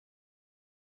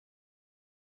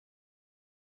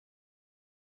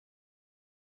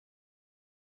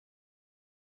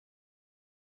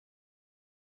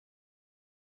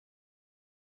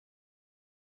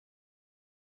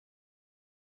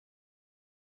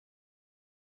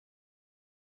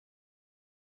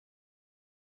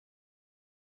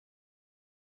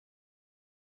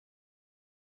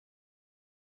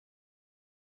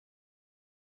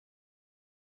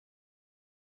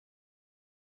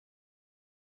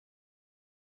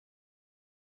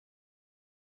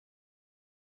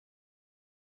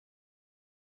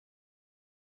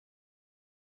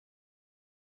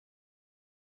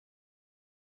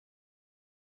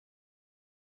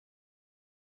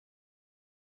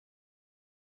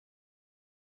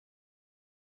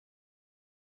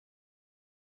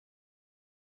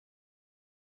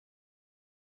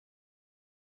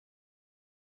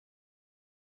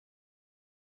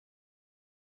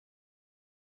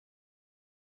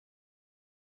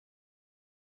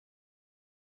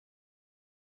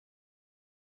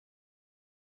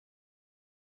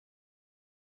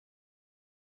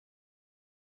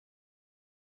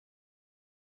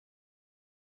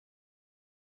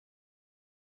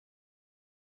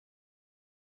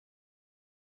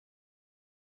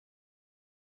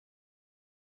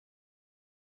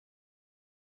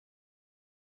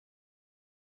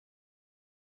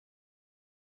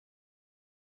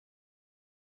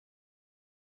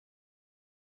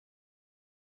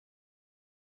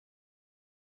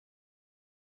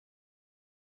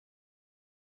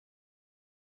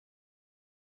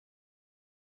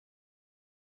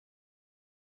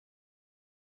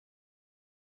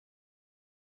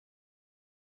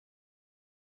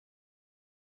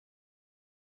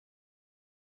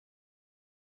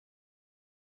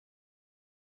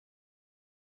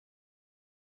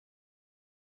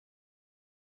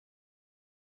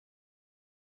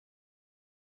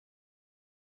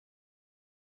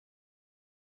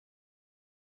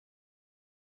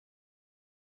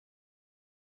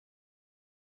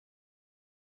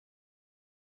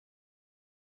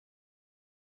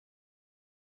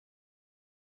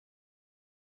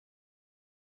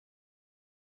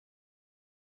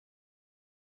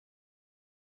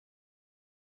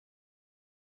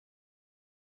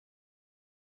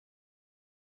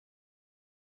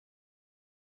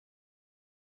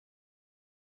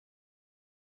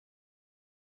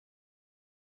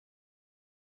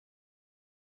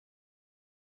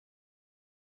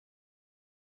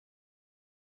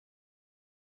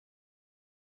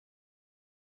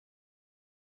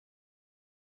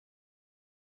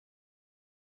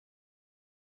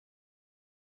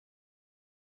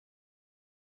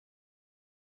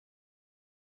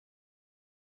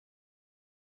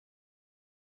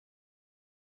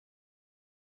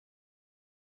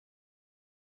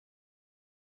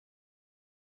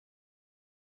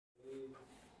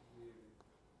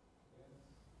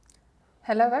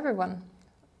Hello everyone,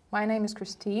 my name is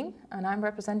Christine and I'm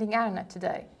representing Arnet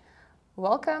today.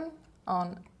 Welcome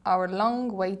on our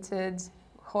long-awaited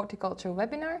horticulture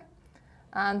webinar,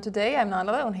 and today I'm not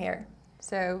alone here.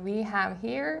 So we have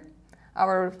here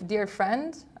our dear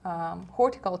friend,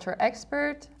 horticulture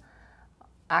expert,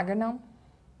 agronom,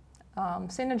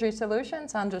 Synergy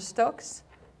Solutions, Andres Stokes,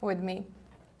 with me.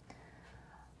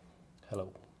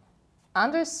 Hello.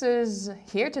 Andres is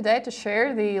here today to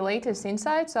share the latest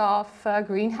insights of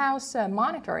greenhouse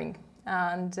monitoring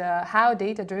and how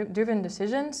data-driven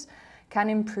decisions can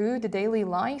improve the daily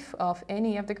life of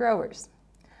any of the growers.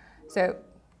 So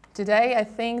today I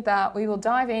think that we will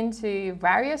dive into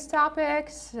various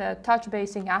topics, touch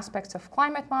basing aspects of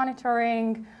climate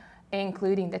monitoring,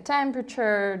 including the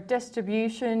temperature,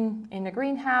 distribution in the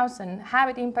greenhouse and how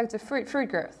it impacts the fruit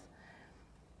growth.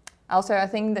 Also, I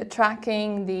think that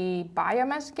tracking the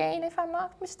biomass gain, if I'm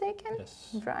not mistaken,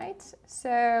 Yes. Right?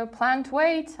 So plant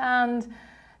weight and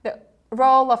the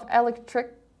role of electrical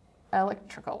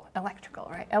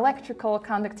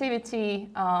conductivity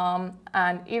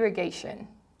and irrigation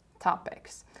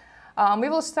topics. We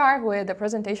will start with the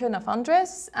presentation of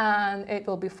Andres, and it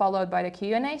will be followed by the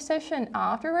Q&A session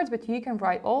afterwards, but you can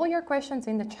write all your questions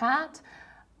in the chat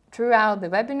throughout the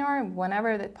webinar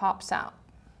whenever it pops out.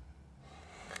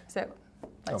 So,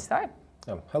 let's start.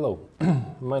 Hello,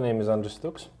 my name is Andres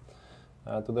Stokes.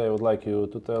 Today I would like you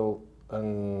to tell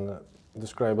and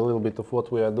describe a little bit of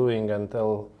what we are doing and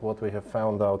tell what we have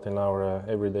found out in our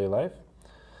everyday life.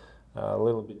 A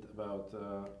little bit about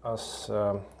us.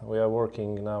 We are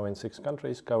working now in 6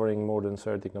 countries, covering more than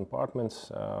 30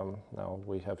 compartments. Now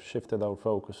we have shifted our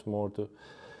focus more to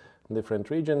different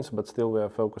regions, but still we are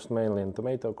focused mainly on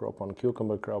tomato crop, on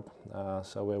cucumber crop.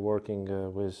 So we're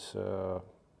working with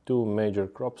 2 major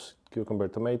crops, cucumber,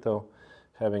 tomato,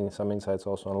 having some insights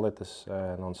also on lettuce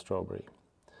and on strawberry.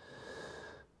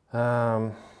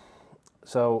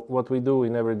 So what we do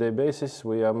in everyday basis,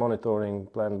 we are monitoring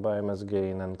plant biomass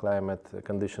gain and climate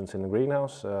conditions in the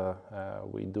greenhouse.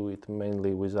 We do it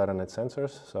mainly with Arnet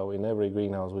sensors. So in every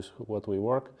greenhouse with what we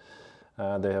work,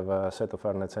 they have a set of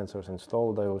Arnet sensors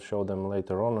installed. I will show them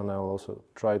later on, and I will also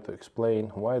try to explain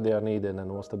why they are needed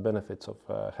and what's the benefits of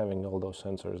having all those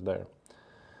sensors there.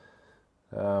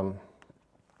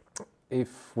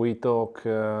 If we talk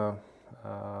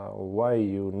why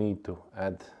you need to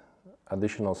add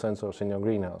additional sensors in your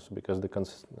greenhouse, because the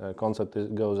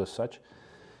concept goes as such.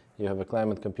 You have a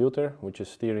climate computer which is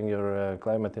steering your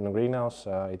climate in a greenhouse.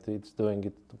 It's doing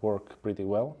its work pretty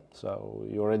well, so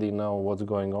you already know what's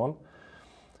going on.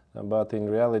 But in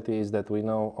reality is that we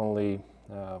know only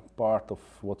part of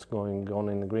what's going on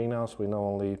in the greenhouse. We know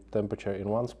only temperature in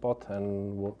one spot,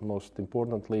 and most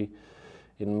importantly,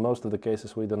 in most of the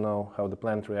cases we don't know how the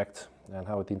plant reacts and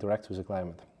how it interacts with the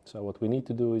climate. So what we need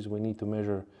to do is we need to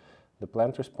measure the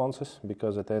plant responses,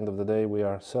 because at the end of the day we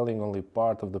are selling only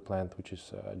part of the plant, which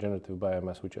is generative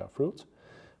biomass, which are fruits.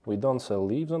 We don't sell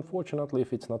leaves, unfortunately,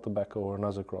 if it's not tobacco or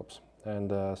other crops. And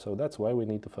so that's why we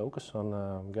need to focus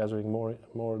on gathering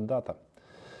more data.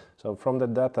 So from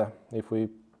that data, if we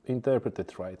interpret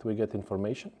it right, we get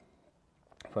information.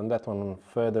 From that one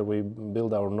further, we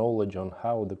build our knowledge on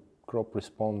how the crop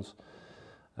responds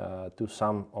to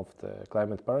some of the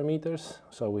climate parameters.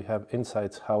 So we have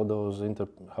insights how those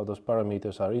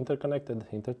parameters are interconnected,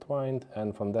 intertwined,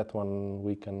 and from that one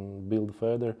we can build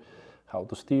further how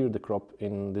to steer the crop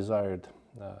in desired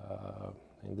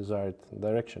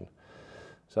direction.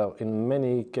 So in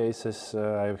many cases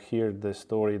I hear the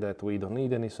story that we don't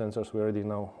need any sensors, we already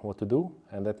know what to do,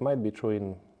 and that might be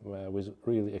true with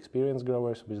really experienced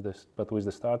growers, but with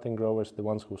the starting growers, the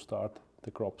ones who start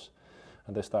the crops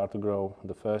and they start to grow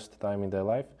the first time in their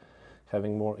life,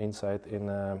 having more insight in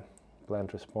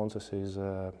plant responses is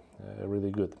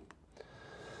really good.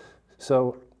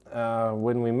 So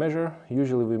when we measure,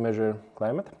 usually we measure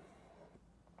climate.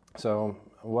 So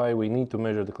why we need to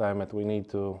measure the climate? We need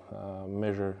to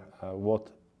measure what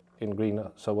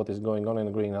is going on in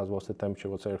the greenhouse, what's the temperature,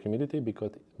 what's air humidity,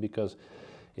 because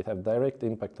it has direct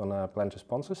impact on plant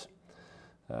responses.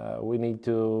 We need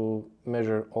to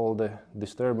measure all the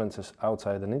disturbances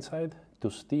outside and inside to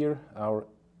steer our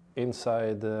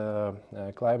inside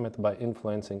climate by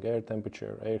influencing air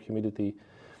temperature, air humidity.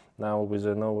 Now with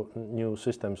the new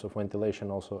systems of ventilation,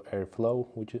 also airflow,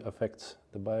 which affects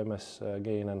the biomass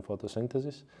gain and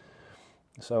photosynthesis.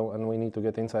 So, and we need to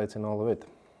get insights in all of it.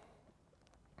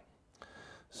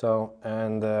 So,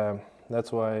 and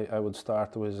that's why I would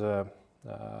start with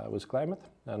climate,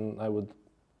 and I will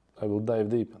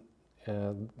dive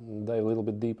a little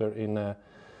bit deeper in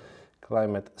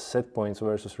climate set points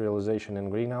versus realization in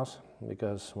greenhouse,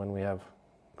 because when we have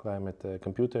climate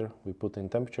computer. We put in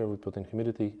temperature, we put in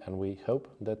humidity, and we hope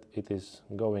that it is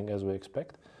going as we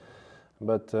expect.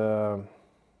 But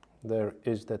there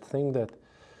is that thing that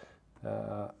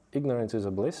ignorance is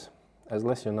a bliss. As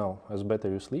less you know, as better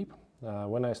you sleep.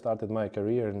 When I started my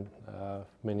career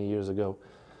many years ago,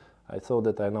 I thought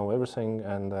that I know everything,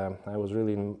 and I was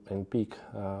really in peak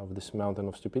of this mountain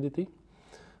of stupidity.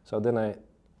 So then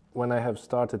when I have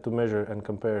started to measure and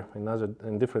compare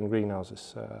in different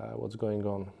greenhouses what's going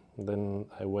on, then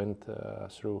I went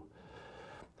through,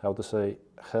 how to say,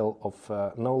 hell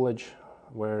of knowledge,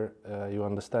 where you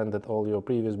understand that all your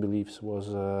previous beliefs was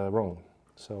wrong.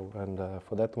 So, and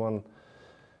for that one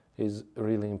is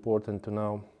really important to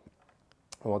know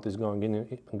what is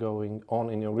going on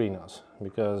in your greenhouse,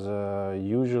 because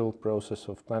usual process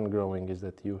of plant growing is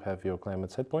that you have your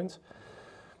climate set points,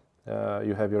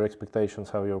 you have your expectations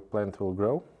how your plant will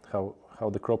grow, how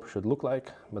the crop should look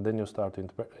like, but then you start to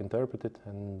interpret it,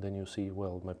 and then you see,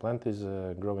 well, my plant is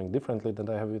growing differently than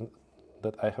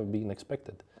I have been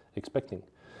expecting.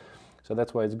 So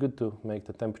that's why it's good to make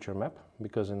the temperature map,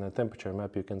 because in a temperature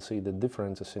map you can see the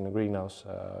differences in a greenhouse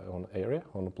on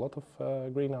a plot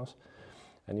of greenhouse,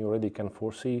 and you already can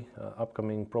foresee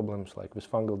upcoming problems like with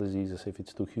fungal diseases if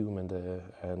it's too humid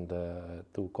and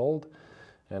too cold,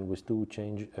 and with too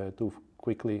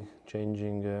quickly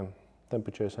changing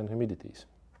temperatures and humidities.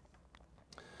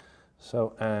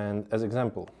 So, and as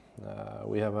example,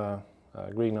 we have a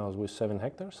greenhouse with 7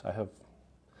 hectares. I have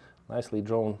nicely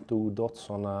drawn 2 dots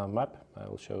on a map. I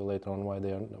will show you later on why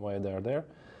they are there.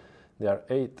 There are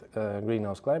 8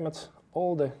 greenhouse climates.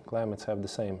 All the climates have the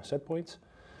same set points.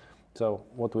 So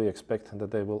what we expect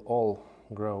that they will all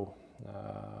grow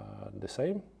the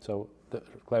same. So the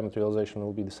climate realization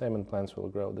will be the same and plants will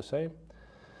grow the same.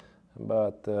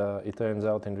 But it turns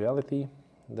out in reality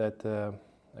that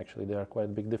actually there are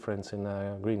quite big difference in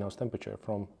greenhouse temperature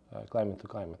from climate to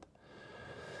climate.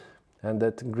 And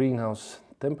that greenhouse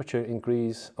temperature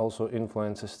increase also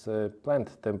influences the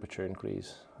plant temperature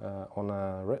increase. On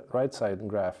a right side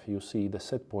graph you see the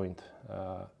set point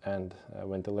and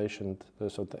ventilation,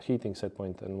 so the heating set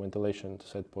point and ventilation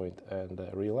set point and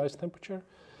realized temperature.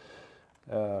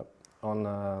 On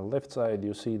the left side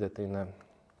you see that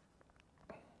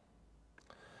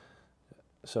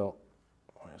so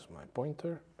where's my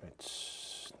pointer?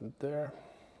 It's there,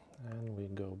 and we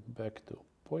go back to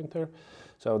pointer.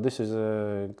 So this is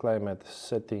climate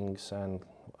settings and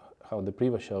how the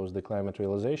Priva shows the climate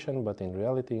realization, but in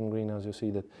reality in greenhouse you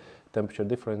see that temperature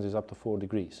difference is up to 4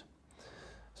 degrees.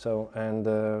 So, and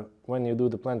when you do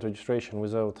the plant registration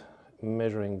without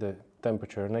measuring the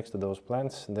temperature next to those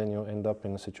plants, then you end up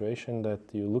in a situation that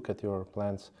you look at your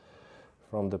plants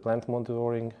from the plant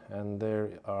monitoring, and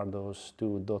there are those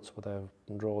 2 dots what I have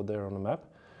drawn there on the map,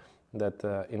 that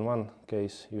in one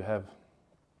case you have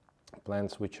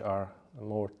plants which are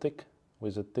more thick,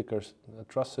 with a thicker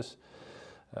trusses,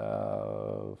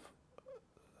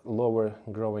 lower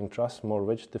growing truss, more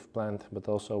vegetative plant, but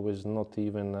also with not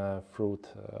even fruit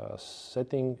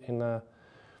setting in on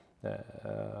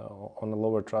the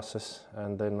lower trusses.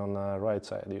 And then on the right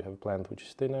side you have a plant which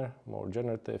is thinner, more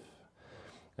generative.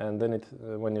 And then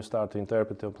when you start to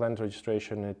interpret the plant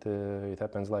registration, it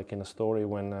happens like in a story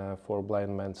when 4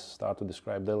 blind men start to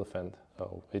describe the elephant.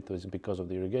 So it is because of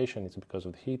the irrigation, it's because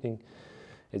of the heating,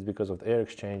 it's because of the air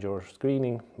exchange or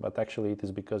screening, but actually it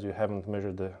is because you haven't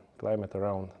measured the climate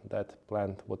around that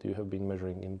plant, what you have been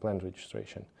measuring in plant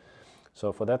registration.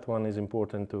 So for that one, it's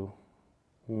important to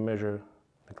measure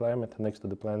the climate next to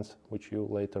the plants, which you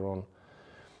later on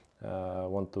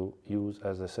want to use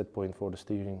as a set point for the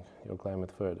steering your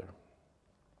climate further.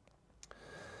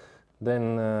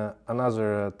 Then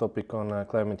another topic on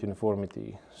climate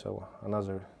uniformity. So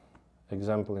another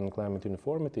example in climate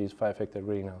uniformity is 5-hectare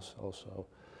greenhouse also,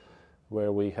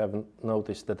 where we have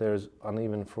noticed that there's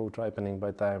uneven fruit ripening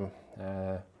by time,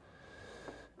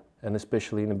 and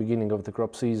especially in the beginning of the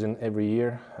crop season every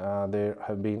year there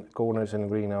have been corners in the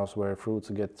greenhouse where fruits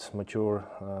get mature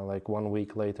like 1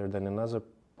 week later than another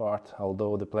part,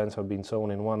 although the plants have been sown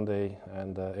in 1 day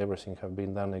and everything have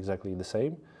been done exactly the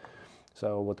same.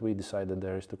 So what we decided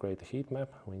there is to create a heat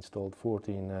map. We installed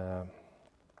 14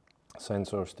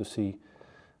 sensors to see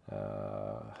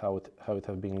how it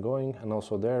have been going, and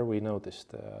also there we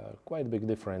noticed quite big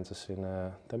differences in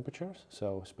temperatures.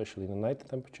 So especially in the night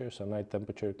temperature. So night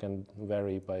temperature can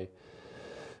vary by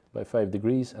 5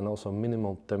 degrees, and also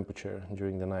minimum temperature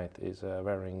during the night is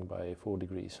varying by 4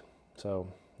 degrees. So,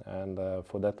 and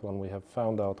for that one we have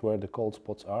found out where the cold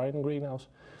spots are in the greenhouse,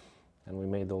 and we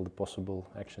made all the possible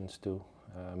actions to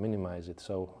minimize it.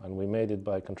 So, and we made it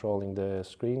by controlling the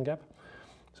screen gap.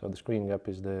 So the screen gap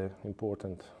is the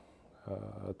important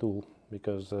tool,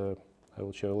 because I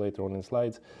will show later on in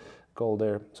slides, cold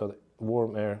air, so the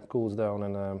warm air cools down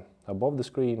and above the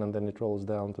screen, and then it rolls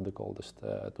down to the coldest,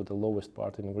 to the lowest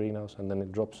part in the greenhouse, and then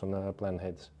it drops on plant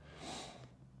heads.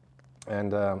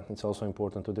 And it's also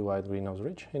important to divide greenhouse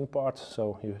ridge in parts,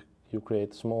 so you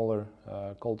create smaller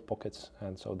cold pockets,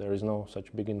 and so there is no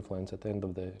such big influence at the end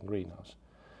of the greenhouse.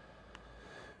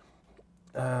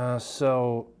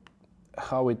 So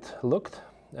how it looked,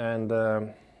 and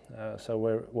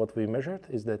so what we measured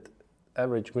is that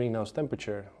average greenhouse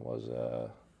temperature was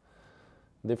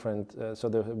different, so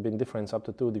there have been difference up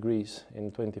to 2 degrees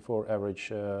in 24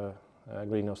 average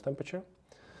greenhouse temperature.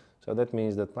 So that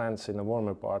means that plants in a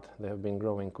warmer part, they have been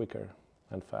growing quicker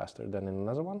and faster than in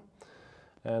another one.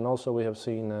 And also we have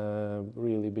seen a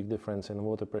really big difference in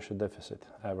water pressure deficit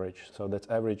average. So that's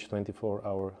average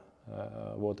 24-hour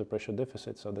water pressure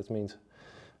deficit. So that means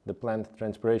the plant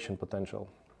transpiration potential.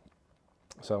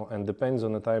 So, and depends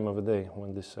on the time of the day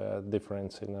when this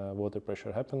difference in water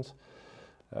pressure happens.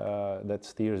 That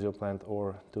steers your plant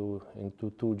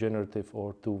into too generative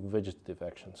or too vegetative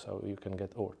action. So you can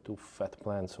get or too fat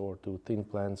plants or too thin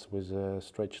plants with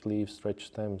stretched leaves, stretched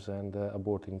stems, and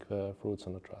aborting fruits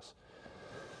on the truss.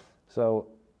 So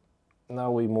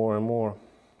now we more and more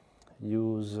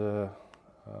use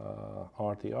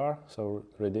RTR, so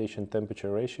radiation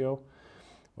temperature ratio,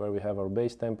 where we have our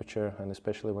base temperature, and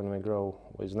especially when we grow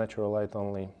with natural light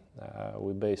only,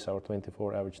 we base our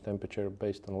 24 average temperature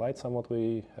based on light sum what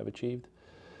we have achieved.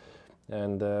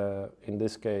 And in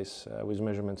this case, with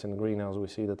measurements in the greenhouse, we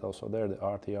see that also there the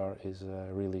RTR is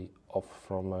really off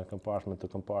from compartment to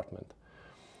compartment.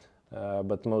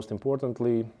 But most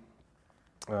importantly,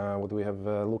 what we have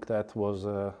looked at was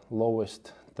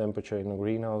lowest temperature in the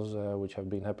greenhouse, which have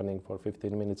been happening for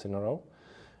 15 minutes in a row.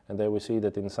 And there we see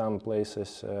that in some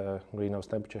places greenhouse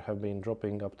temperature have been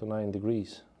dropping up to 9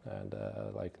 degrees, and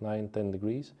like 9-10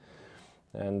 degrees.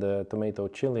 And tomato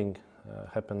chilling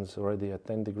happens already at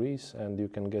 10 degrees, and you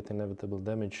can get inevitable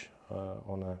damage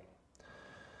on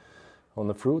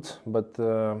the fruits. But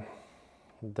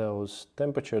those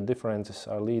temperature differences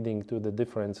are leading to the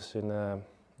differences in the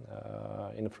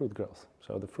fruit growth.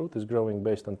 So the fruit is growing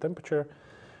based on temperature,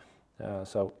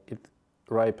 so it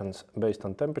ripens based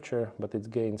on temperature, but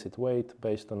it gains its weight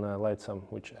based on a light sum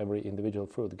which every individual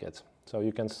fruit gets. So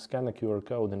you can scan a QR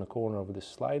code in the corner of this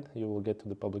slide. You will get to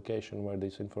the publication where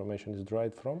this information is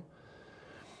derived from.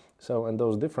 So, and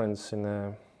those difference in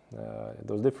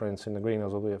the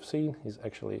greenhouse that we have seen is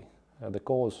actually the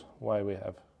cause why we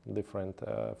have different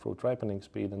fruit ripening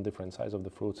speed and different size of the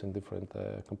fruits in different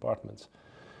compartments.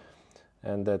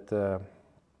 And that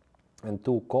and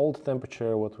too cold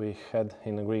temperature what we had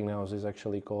in the greenhouse is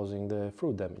actually causing the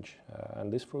fruit damage.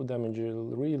 And this fruit damage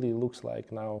really looks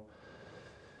like now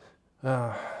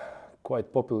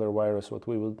quite popular virus what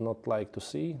we would not like to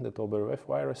see, the TOBRF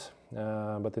virus.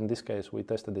 But in this case we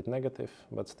tested it negative,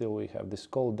 but still we have this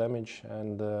cold damage,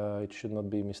 and it should not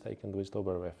be mistaken with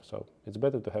TOBRF. So it's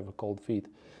better to have a cold feed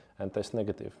and test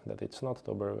negative that it's not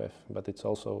TOBRF, but it's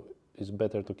also is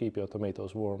better to keep your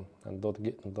tomatoes warm and don't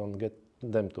get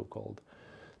them too cold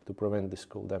to prevent this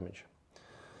cool damage.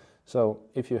 So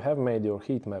if you have made your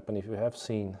heat map and if you have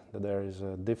seen that there is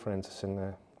a difference in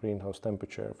the greenhouse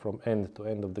temperature from end to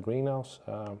end of the greenhouse,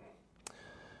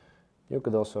 you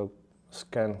could also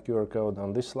scan QR code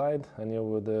on this slide, and you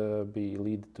would be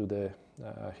lead to the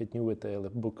Het Nieuwe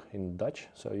Tijden book in Dutch.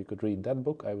 So you could read that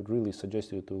book. I would really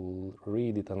suggest you to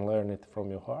read it and learn it from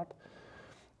your heart.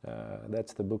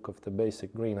 That's the book of the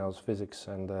basic greenhouse physics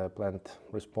and plant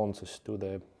responses to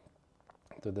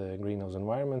the greenhouse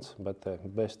environments. But the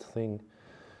best thing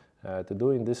to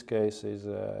do in this case is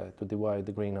to divide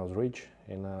the greenhouse ridge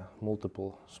in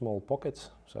multiple small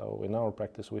pockets. So in our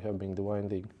practice we have been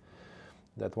dividing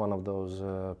that one of those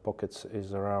pockets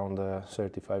is around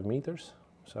 35 meters.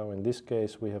 So in this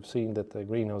case we have seen that the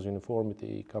greenhouse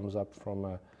uniformity comes up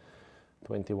from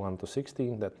 21 to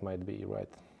 16. That might be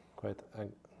quite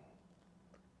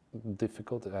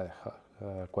difficult,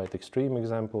 quite extreme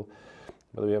example,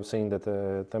 but we have seen that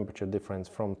the temperature difference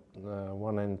from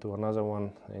one end to another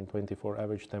one in 24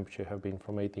 average temperature have been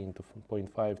from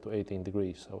 18.5 to 18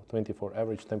 degrees. So 24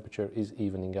 average temperature is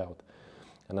evening out,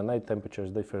 and the night temperature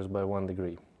differs by 1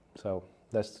 degree. So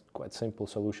that's quite simple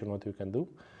solution what you can do.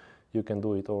 You can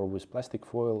do it or with plastic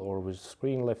foil or with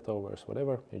screen leftovers,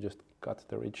 whatever. You just cut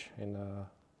the ridge in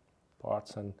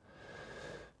parts, and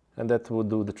that would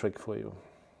do the trick for you.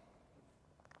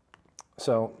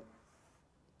 So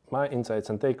my insights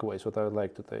and takeaways, what I would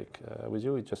like to take with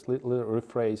you, is just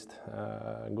rephrased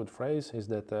a good phrase, is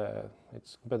that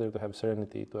it's better to have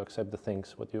serenity to accept the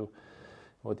things what you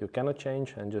what you cannot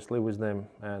change, and just live with them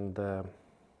and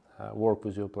work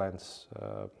with your plants.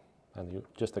 And you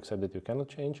just accept that you cannot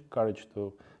change. Courage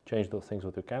to change those things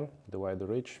that you can, divide the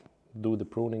ridge, do the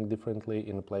pruning differently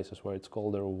in places where it's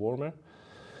colder or warmer.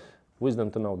 Wisdom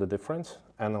to know the difference,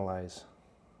 analyze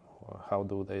how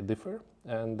do they differ,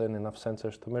 and then enough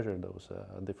sensors to measure those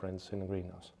differences in a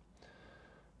greenhouse.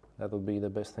 That would be the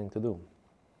best thing to do.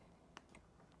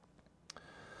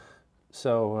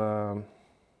 So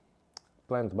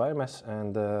plant biomass,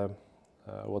 and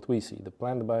what we see, the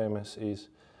plant biomass is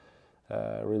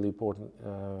really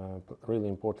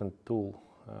important tool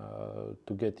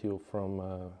to get you from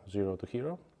zero to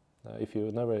hero. If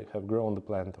you never have grown the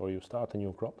plant, or you start a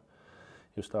new crop,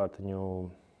 you start a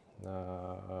new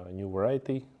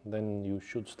variety, then you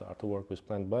should start to work with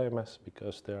plant biomass,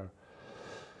 because there are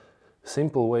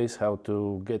simple ways how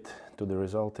to get to the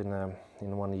result in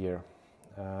 1 year.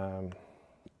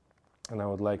 And I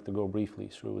would like to go briefly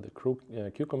through the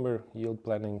cucumber yield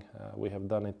planning. We have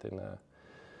done it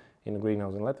in a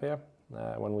greenhouse in Latvia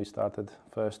when we started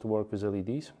first to work with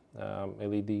LEDs.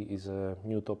 LED is a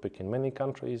new topic in many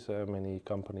countries. Many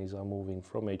companies are moving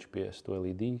from HPS to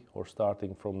LED, or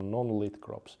starting from non-lit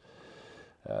crops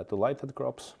to lighted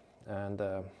crops. And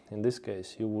in this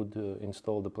case, you would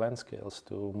install the plant scales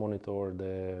to monitor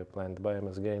the plant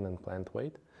biomass gain and plant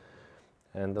weight.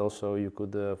 And also you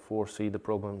could foresee the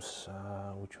problems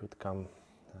which would come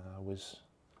with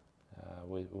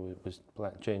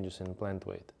changes in plant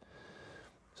weight.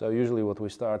 So usually what we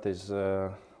start is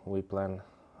we plan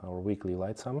our weekly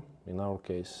light sum. In our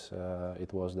case,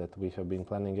 it was that we have been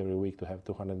planning every week to have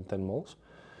 210 moles.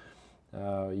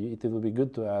 It will be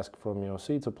good to ask from your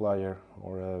seed supplier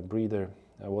or a breeder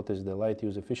what is the light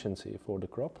use efficiency for the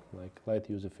crop. Like light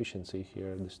use efficiency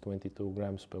here, this 22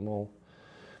 grams per mole.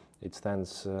 It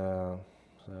stands as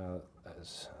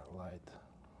light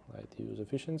use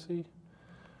efficiency.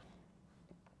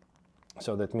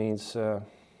 So that means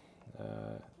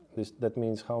that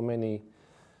means how many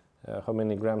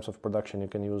grams of production you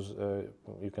can use,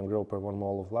 you can grow per 1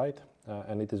 mole of light.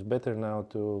 And it is better now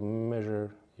to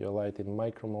measure your light in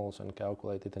micromoles and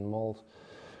calculate it in moles,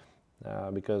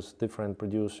 because different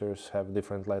producers have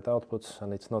different light outputs,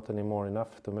 and it's not anymore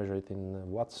enough to measure it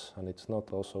in watts, and it's not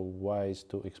also wise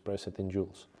to express it in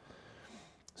joules.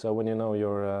 So when you know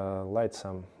your light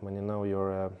sum, when you know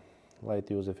your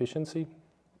light use efficiency,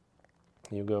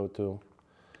 you go to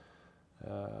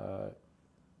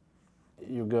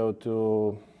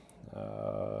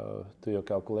your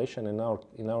calculation. In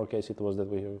our case, it was that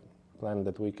we planned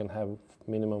that we can have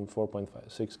minimum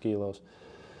 4.6 kilos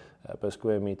per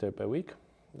square meter per week.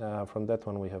 From that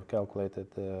one, we have calculated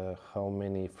how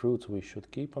many fruits we should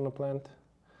keep on a plant.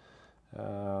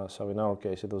 So in our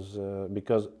case, it was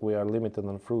because we are limited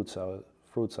on fruit, so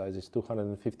fruit size is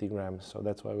 250 grams. So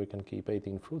that's why we can keep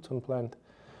 18 fruits on plant.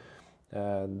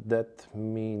 That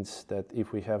means that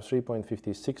if we have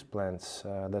 3.56 plants,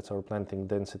 that's our planting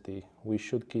density, we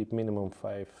should keep minimum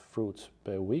 5 fruits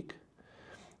per week.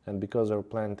 And because our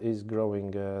plant is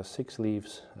growing 6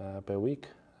 leaves per week,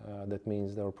 that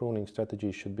means our pruning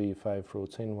strategy should be 5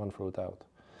 fruits in, 1 fruit out.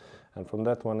 And from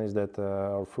that one is that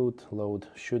our fruit load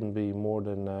shouldn't be more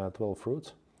than 12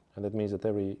 fruits. And that means that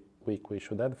every week we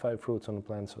should add 5 fruits on the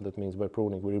plant. So that means by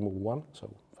pruning we remove 1, so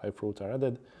 5 fruits are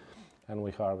added, and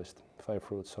we harvest 5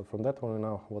 fruits. So from that one we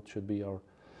know what should be our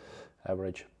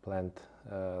average plant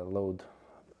load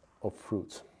of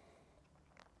fruits.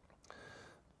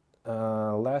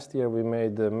 Last year we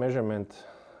made the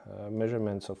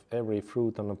measurements of every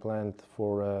fruit on the plant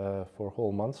for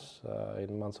whole months,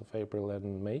 in months of April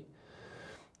and May.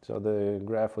 So the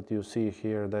graph what you see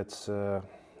here, that's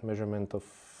measurement of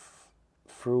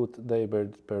fruit day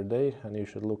per day, and you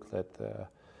should look at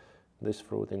this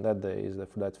fruit in that day is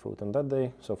that fruit on that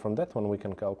day. So from that one we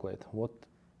can calculate what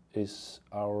is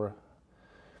our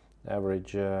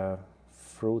average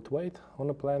fruit weight on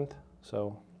a plant.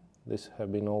 So this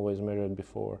have been always measured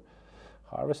before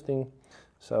harvesting.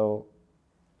 So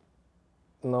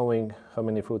knowing how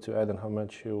many fruits you add and how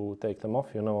much you take them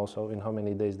off, you know also in how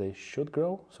many days they should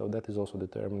grow. So that is also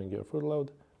determining your fruit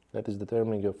load. That is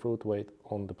determining your fruit weight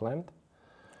on the plant.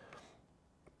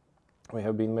 We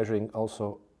have been measuring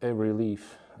also every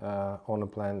leaf on a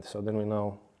plant, so then we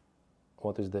know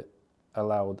what is the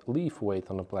allowed leaf weight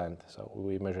on a plant. So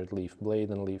we measured leaf blade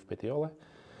and leaf petiole.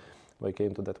 We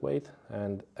came to that weight,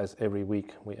 and as every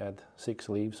week we add 6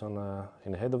 leaves in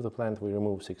the head of the plant, we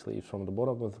remove 6 leaves from the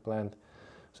bottom of the plant.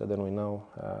 So then we know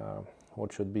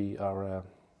what should be our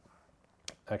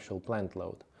actual plant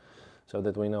load. So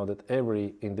that we know that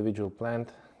every individual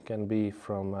plant can be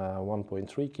from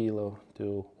 1.3 kilo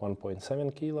to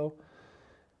 1.7 kilo.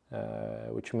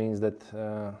 which means that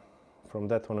from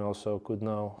that one we also could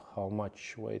know how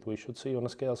much weight we should see on the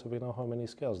scale, so we know how many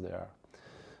scales there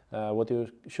are. What you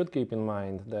should keep in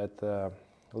mind that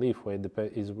leaf weight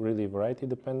is really variety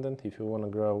dependent. If you want to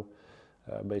grow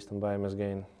based on biomass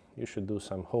gain, you should do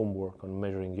some homework on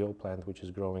measuring your plant which is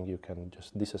growing. You can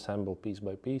just disassemble piece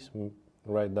by piece,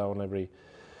 write down every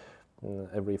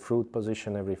fruit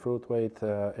position, every fruit weight,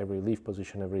 every leaf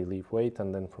position, every leaf weight,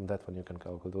 and then from that one you can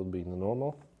calculate what would be the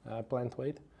normal plant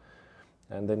weight,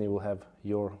 and then you will have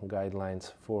your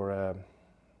guidelines for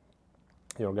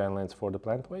the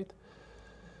plant weight.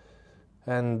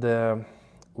 And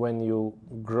when you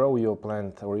grow your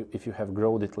plant, or if you have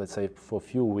grown it, let's say for a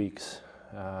few weeks,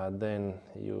 then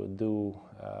you do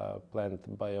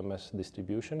plant biomass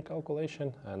distribution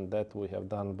calculation, and that we have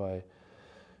done by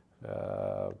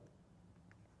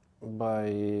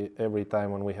every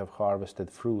time when we have harvested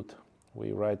fruit,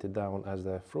 we write it down as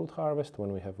the fruit harvest.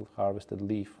 When we have harvested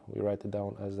leaf, we write it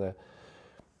down as the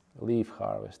leaf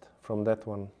harvest. From that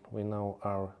one, we know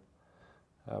our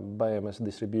biomass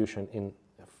distribution in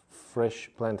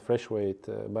plant fresh weight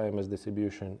biomass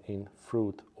distribution in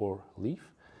fruit or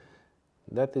leaf.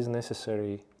 That is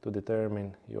necessary to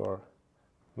determine your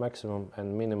maximum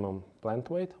and minimum plant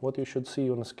weight, what you should see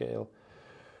on a scale,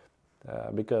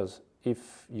 because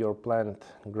if your plant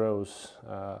grows,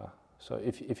 so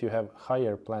if you have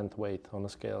higher plant weight on the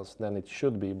scales than it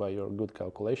should be by your good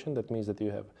calculation, that means that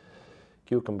you have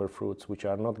cucumber fruits which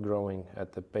are not growing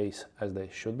at the pace as they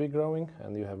should be growing,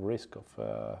 and you have risk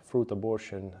of fruit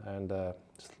abortion, and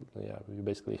you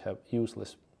basically have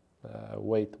useless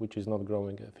weight which is not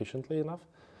growing efficiently enough.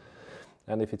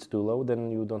 And if it's too low,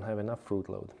 then you don't have enough fruit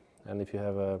load. And if you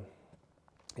have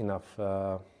enough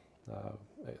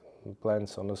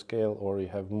plants on a scale, or you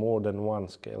have more than one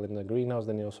scale in the greenhouse,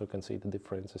 then you also can see the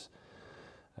differences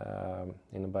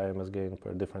in the biomass gain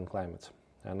per different climates.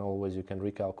 And always you can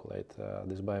recalculate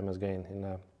this biomass gain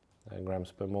in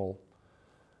grams per mole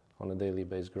on a daily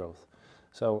base growth.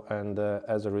 So, and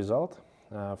as a result,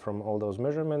 from all those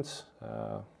measurements,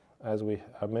 as we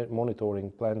are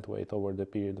monitoring plant weight over the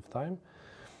period of time,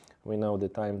 we know the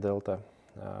time delta,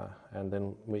 and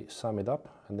then we sum it up,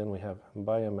 and then we have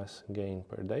biomass gain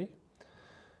per day.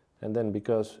 And then,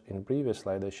 because in the previous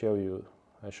slide I showed you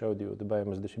the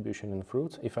biomass distribution in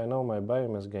fruits, if I know my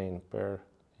biomass gain per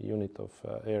unit of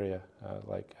area,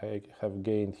 like I have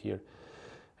gained here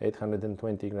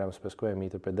 820 grams per square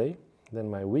meter per day, then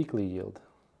my weekly yield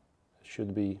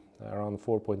should be around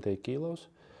 4.8 kilos,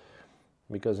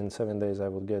 because in 7 days I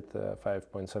will get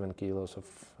 5.7 kilos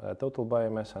of total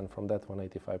biomass, and from that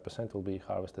 185% will be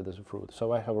harvested as a fruit.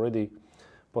 So I have already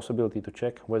possibility to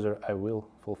check whether I will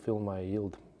fulfill my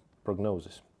yield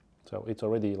prognosis. So it's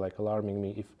already like alarming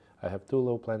me if I have too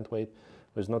low plant weight,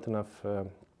 there's not enough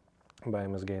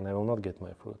biomass gain, I will not get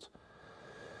my fruits.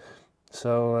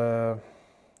 So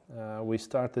we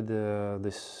started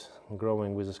this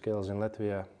growing with the scales in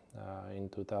Latvia in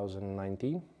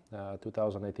 2019.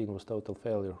 2018 was total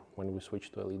failure when we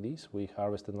switched to LEDs. We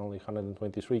harvested only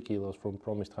 123 kilos from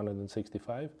promised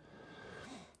 165.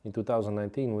 In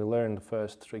 2019 we learned the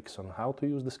first tricks on how to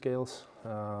use the scales.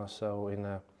 So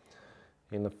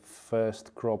in the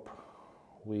first crop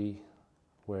we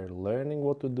were learning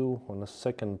what to do. On the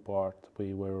second part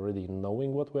we were already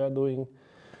knowing what we are doing.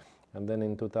 And then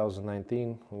in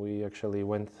 2019 we actually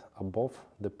went above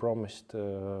the promised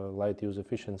light use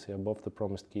efficiency, above the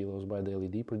promised kilos by the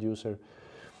LED producer.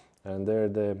 And there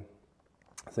the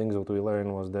things that we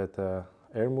learned was that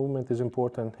air movement is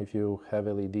important if you have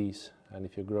LEDs, and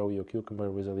if you grow your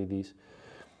cucumber with LEDs,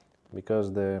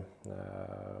 because the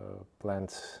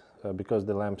because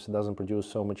the lamps doesn't produce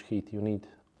so much heat, you need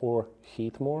or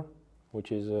heat more,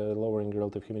 which is lowering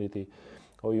relative humidity,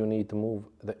 or you need to move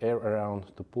the air around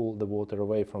to pull the water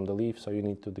away from the leaf, so you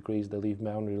need to decrease the leaf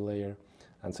boundary layer.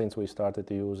 And since we started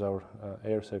to use our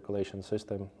air circulation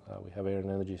system, we have air and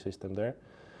energy system there,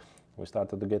 we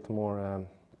started to get more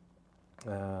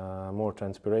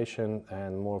transpiration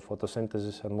and more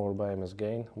photosynthesis and more biomass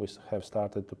gain. We have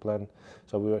started to plan,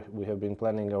 so we have been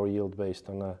planning our yield based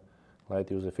on light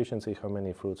use efficiency, how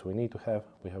many fruits we need to have.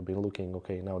 We have been looking,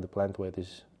 okay, now the plant weight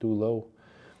is too low,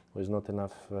 with not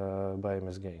enough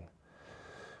biomass gain.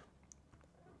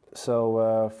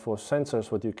 So for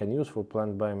sensors, what you can use for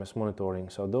plant biomass monitoring,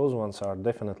 so those ones are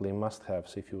definitely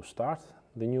must-haves. If you start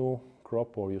the new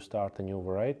crop or you start a new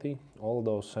variety, all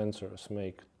those sensors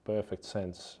make perfect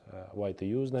sense why to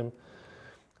use them.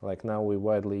 Like now we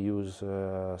widely use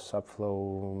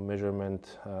subflow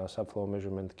measurement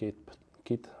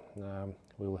kit.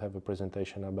 We will have a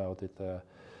presentation about it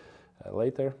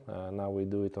later. Now we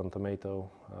do it on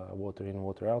tomato, water in,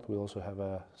 water out. We also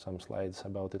have some slides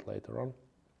about it later on.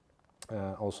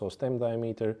 Also stem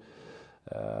diameter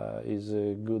is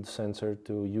a good sensor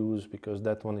to use, because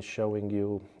that one is showing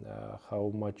you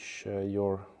how much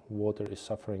your water is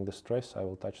suffering the stress. I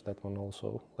will touch that one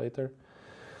also later.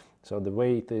 So the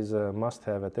weight is a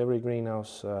must-have at every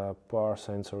greenhouse. PAR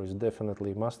sensor is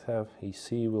definitely must-have.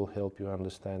 EC will help you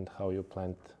understand how your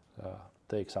plant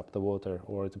takes up the water,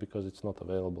 or it's because it's not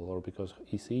available, or because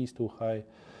EC is too high.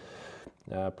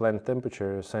 Plant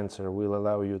temperature sensor will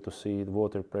allow you to see the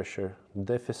water pressure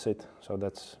deficit. So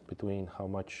that's between how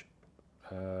much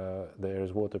there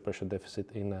is water pressure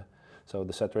deficit in so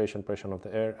the saturation pressure of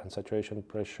the air and saturation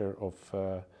pressure of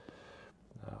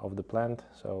the plant.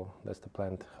 So that's the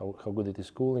plant, how good it is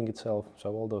cooling itself.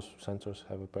 So all those sensors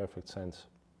have a perfect sense.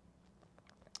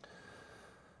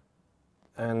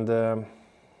 And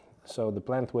so the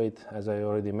plant weight, as I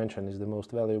already mentioned, is the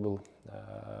most valuable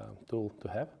tool to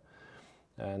have.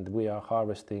 And we are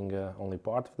harvesting only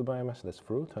part of the biomass, that's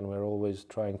fruit, and we're always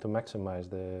trying to maximize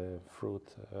the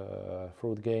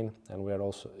fruit gain. And we are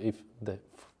also, if the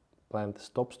plant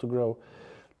stops to grow,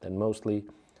 then mostly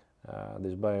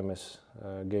this biomass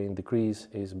gain decrease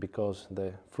is because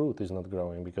the fruit is not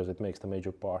growing, because it makes the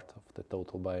major part of the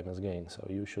total biomass gain. So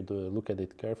you should look at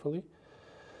it carefully.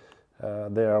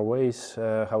 There are ways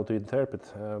how to interpret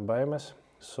biomass.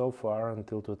 So far,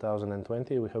 until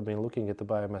 2020, we have been looking at the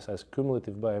biomass as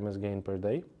cumulative biomass gain per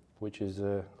day, which is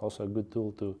also a good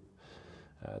tool to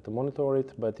monitor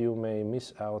it, but you may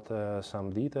miss out some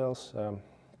details.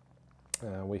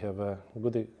 We have a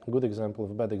good example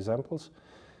of bad examples.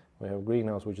 We have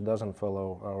greenhouse which doesn't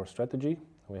follow our strategy.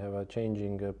 We have a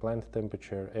changing plant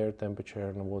temperature, air temperature,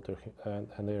 and water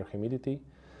and air humidity.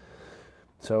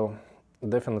 So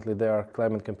definitely there are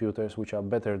climate computers which are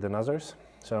better than others.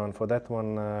 So and for that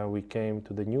one we came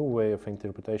to the new way of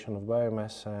interpretation of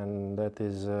biomass, and that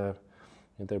is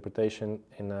interpretation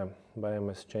in a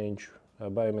biomass change,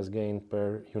 biomass gain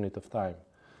per unit of time.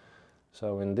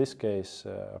 So in this case,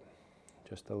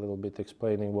 just a little bit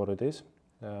explaining what it is.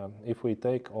 If we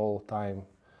take all time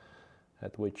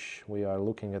at which we are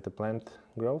looking at the plant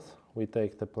growth, we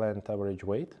take the plant average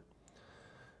weight,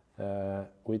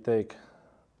 we take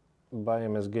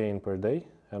biomass gain per day,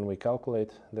 and we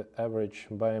calculate the average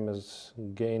biomass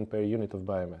gain per unit of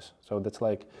biomass. So that's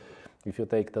like, if you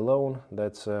take the loan,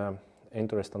 that's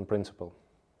interest on principal.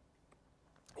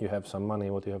 You have some money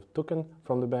what you have taken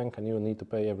from the bank, and you need to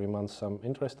pay every month some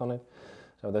interest on it.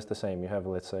 So that's the same. You have,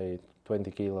 let's say,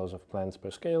 20 kilos of plants per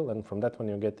scale, and from that one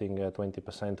you're getting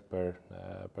 20%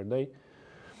 per day.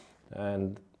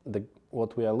 And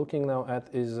what we are looking now at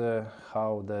is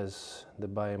how does the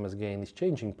biomass gain is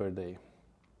changing per day,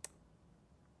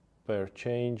 per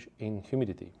change in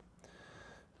humidity.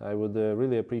 I would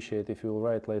really appreciate if you will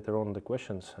write later on the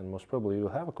questions, and most probably you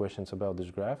will have questions about this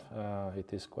graph.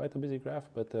 It is quite a busy graph,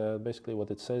 but basically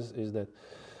what it says is that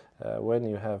when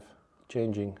you have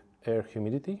changing air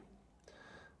humidity,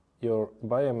 your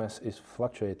biomass is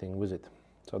fluctuating with it.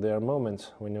 So there are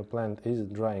moments when your plant is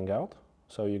drying out,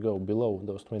 so you go below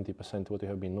those 20% what you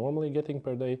have been normally getting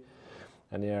per day,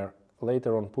 and you are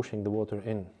later on pushing the water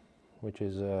in, which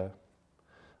is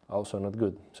also not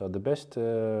good. So the best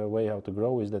way how to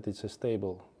grow is that it's a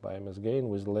stable biomass gain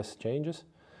with less changes.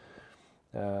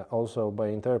 Also by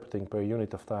interpreting per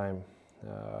unit of time,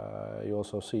 you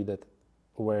also see that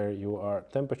where you are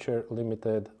temperature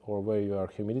limited or where you are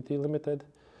humidity limited.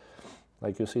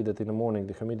 Like you see that in the morning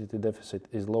the humidity deficit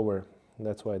is lower,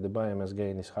 that's why the biomass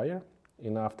gain is higher.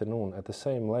 In the afternoon at the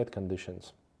same light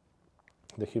conditions,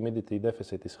 the humidity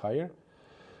deficit is higher,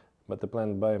 but the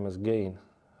plant biomass gain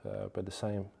at the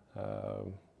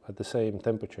same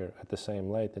temperature, at the same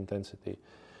light intensity,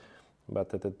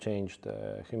 but at a changed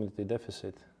humidity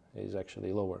deficit is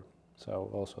actually lower. So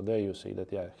also there you see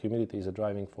that humidity is a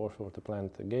driving force for the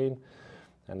plant gain,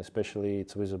 and especially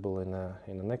it's visible in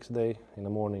the next day. In the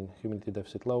morning, humidity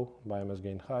deficit low, biomass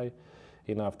gain high.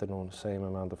 In the afternoon, same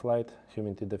amount of light,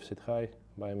 humidity deficit high,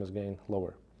 biomass gain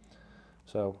lower.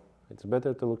 So it's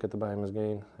better to look at the biomass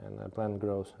gain and plant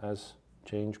growth as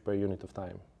change per unit of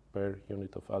time, per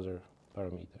unit of other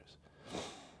parameters.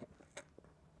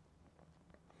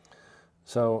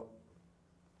 So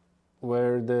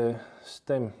where the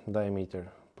stem diameter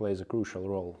plays a crucial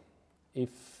role.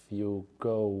 If you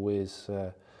go with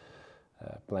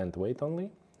plant weight only,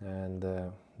 and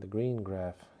the green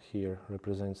graph here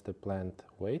represents the plant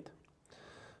weight.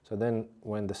 So then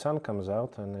when the sun comes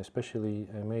out, and especially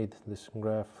I made this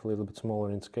graph a little bit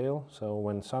smaller in scale, so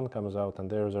when sun comes out and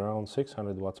there is around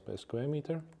 600 watts per square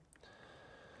meter,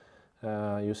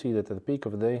 you see that at the peak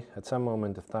of the day, at some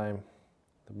moment of time,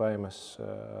 the biomass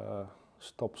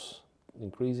stops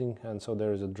increasing, and so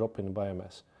there is a drop in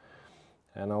biomass.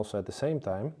 And also at the same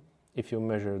time, if you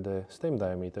measure the stem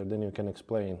diameter, then you can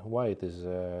explain why it is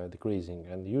decreasing.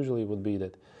 And usually it would be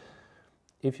that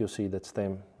if you see that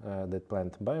stem, that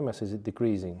plant biomass is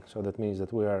decreasing, so that means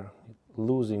that we are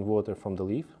losing water from the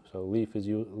leaf, so leaf is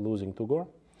losing turgor.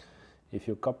 If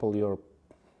you couple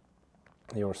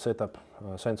your setup,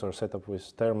 sensor setup with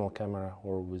thermal camera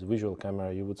or with visual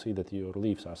camera, you would see that your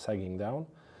leaves are sagging down,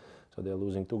 so they are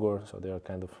losing turgor, so they are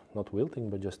kind of not wilting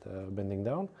but just bending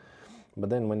down. But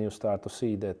then when you start to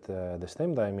see that the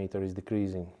stem diameter is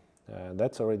decreasing,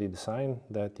 that's already the sign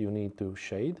that you need to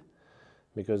shade,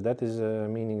 because that is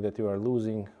meaning that you are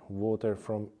losing water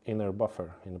from inner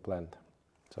buffer in the plant.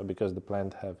 So because the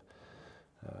plant have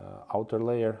outer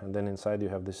layer, and then inside you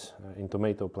have this, in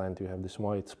tomato plant you have this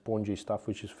white spongy stuff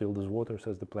which is filled with water,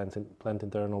 so it's the plant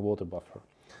internal water buffer.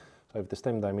 So if the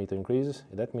stem diameter increases,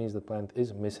 that means the plant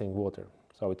is missing water.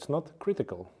 So it's not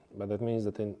critical, but that means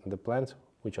that in the plants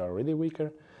which are already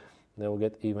weaker, they will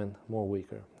get even more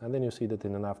weaker. And then you see that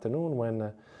in an afternoon when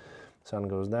the sun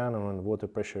goes down and when the water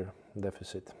pressure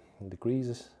deficit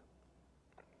decreases,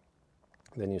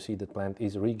 then you see that plant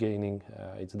is regaining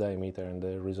its diameter and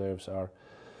the reserves are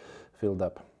filled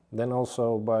up. Then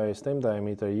also by stem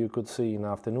diameter you could see in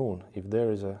afternoon if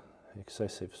there is a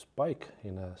excessive spike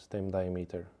in a stem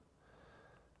diameter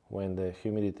when the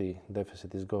humidity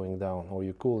deficit is going down or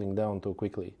you're cooling down too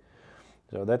quickly.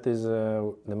 So that is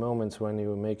the moments when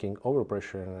you're making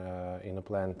overpressure in a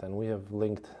plant, and we have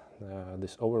linked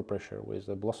this overpressure with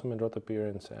the blossom and rot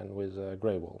appearance and with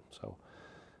grey wall. So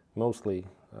mostly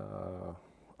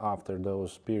after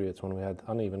those periods when we had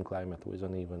uneven climate with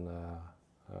uneven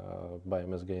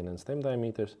biomass gain and stem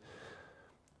diameters,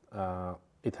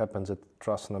 it happens at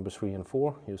truss number 3 and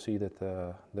 4. You see that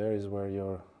there is where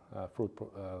your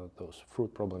those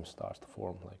fruit problems start to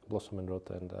form, like blossom and rot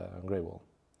and grey wall.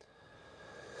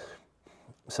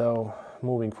 So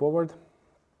moving forward,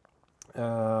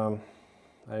 I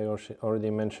already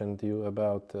mentioned to you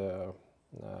about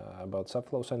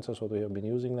subflow sensors, what we have been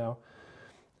using now.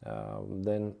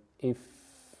 Then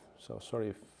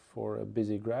sorry for a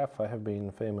busy graph, I have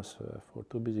been famous for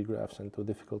too busy graphs and too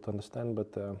difficult to understand,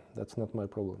 but that's not my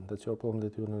problem. That's your problem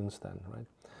that you don't understand, right?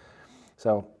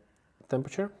 So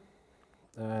temperature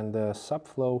and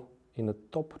subflow in the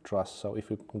top truss. So if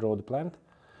you draw the plant,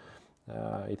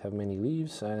 it have many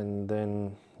leaves, and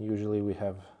then usually we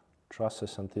have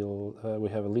trusses until we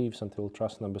have leaves until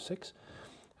truss number 6,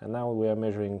 and now we are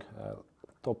measuring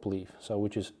top leaf, so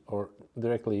which is or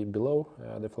directly below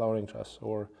the flowering truss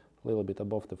or a little bit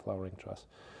above the flowering truss.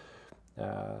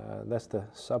 That's the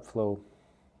subflow.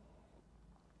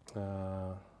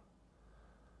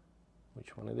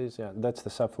 Which one it is? Yeah, that's the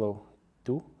subflow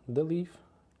to the leaf,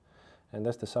 and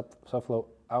that's the subflow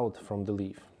out from the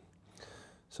leaf.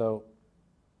 So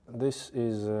this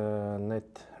is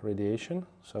net radiation.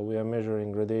 So we are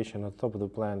measuring radiation on top of the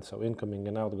plant, so incoming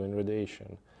and outgoing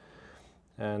radiation.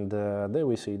 And there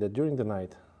we see that during the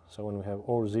night, so when we have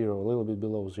or 0, a little bit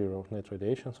below 0 net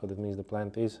radiation, so that means the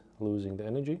plant is losing the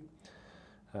energy.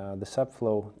 The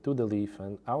subflow to the leaf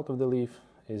and out of the leaf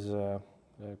is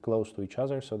close to each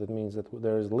other, so that means that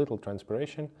there is little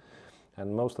transpiration,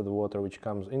 and most of the water which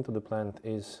comes into the plant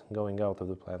is going out of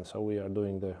the plant. So we are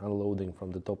doing the unloading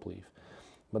from the top leaf.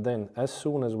 But then as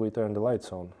soon as we turn the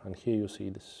lights on, and here you see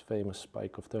this famous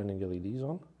spike of turning LEDs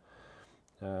on,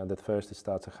 that first it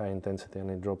starts at high intensity and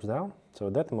it drops down. So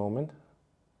at that moment,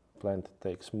 plant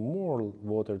takes more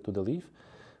water to the leaf,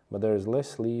 but there is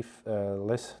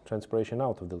less transpiration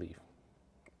out of the leaf.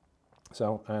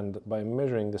 So, and by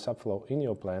measuring the subflow in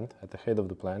your plant, at the head of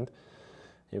the plant,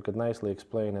 you could nicely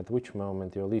explain at which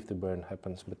moment your leaf to burn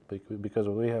happens. But because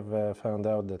we have found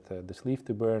out that this leaf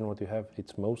to burn, what you have,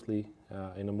 it's mostly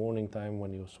in the morning time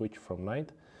when you switch from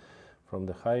night, from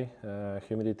the high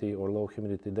humidity or low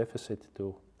humidity deficit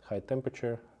to high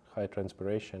temperature, high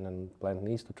transpiration, and plant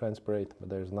needs to transpirate, but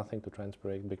there's nothing to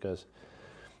transpirate because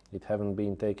it haven't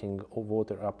been taking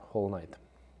water up whole night.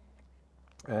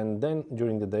 And then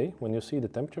during the day, when you see the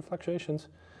temperature fluctuations,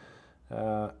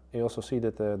 you also see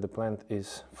that the plant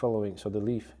is following, so the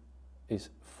leaf is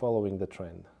following the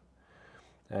trend.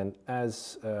 And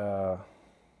as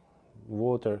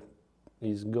water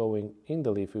is going in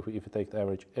the leaf, if you take the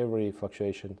average, every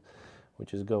fluctuation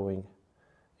which is going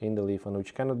in the leaf and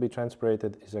which cannot be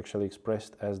transpirated is actually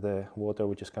expressed as the water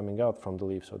which is coming out from the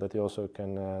leaf, so that you also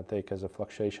can take as a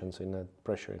fluctuations in the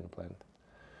pressure in the plant.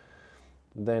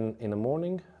 Then in the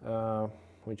morning,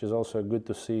 which is also good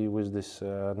to see with this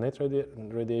net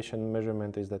radiation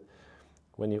measurement, is that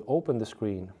when you open the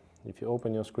screen, if you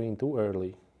open your screen too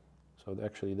early, so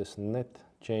actually this net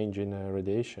change in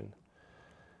radiation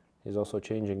is also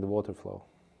changing the water flow.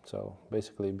 So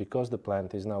basically, because the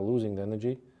plant is now losing the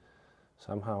energy,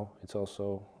 somehow it's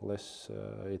also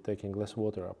taking less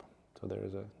water up. So there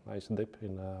is a nice dip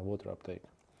in water uptake.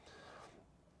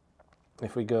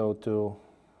 If we go to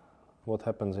what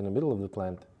happens in the middle of the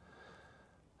plant,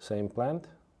 same plant,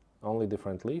 only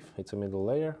different leaf. It's a middle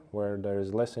layer where there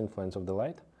is less influence of the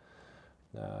light.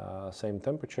 Same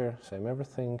temperature, same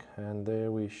everything, and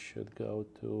there we should go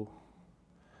to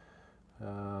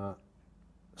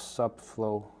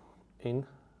subflow in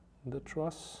the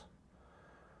truss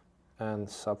and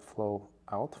subflow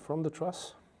out from the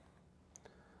truss.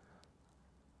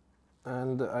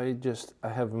 And I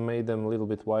have made them a little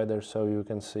bit wider so you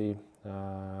can see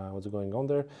what's going on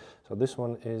there. So this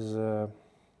one is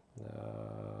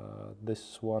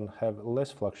this one have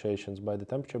less fluctuations by the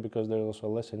temperature because there are also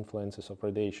less influences of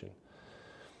radiation.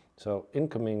 So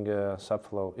incoming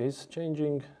subflow is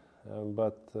changing,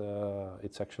 but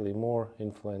it's actually more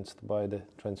influenced by the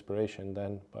transpiration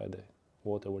than by the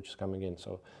water which is coming in.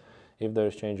 So if there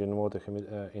is change in water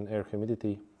in air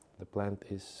humidity, the plant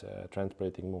is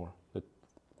transpirating more. The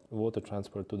water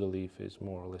transport to the leaf is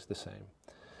more or less the same.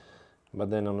 But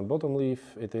then on the bottom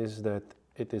leaf, it is that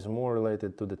it is more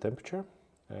related to the temperature,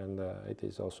 and it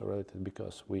is also related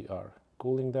because we are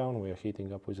cooling down, we are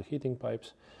heating up with the heating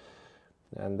pipes,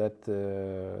 and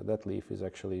that leaf is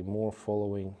actually more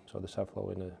following, so the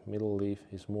subflow in the middle leaf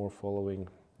is more following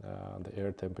the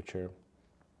air temperature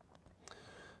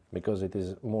because it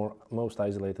is most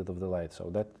isolated of the light. So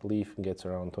that leaf gets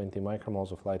around 20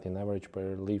 micromoles of light in average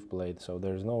per leaf blade, so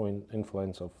there's no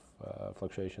influence of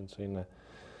fluctuations in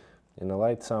the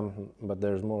light some, but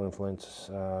there's more influence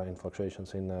in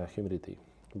fluctuations in humidity.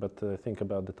 But think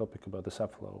about the topic about the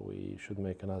subflow. We should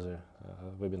make another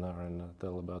webinar and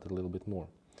tell about it a little bit more.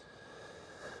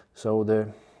 So the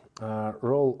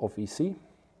role of EC,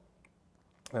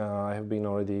 I have been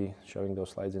already showing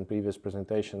those slides in previous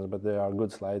presentations, but they are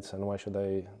good slides, and why should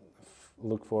I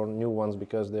look for new ones,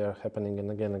 because they are happening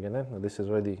again and again. This is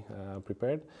already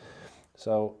prepared.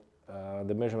 So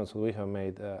the measurements we have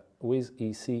made with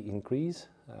EC increase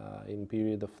in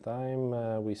period of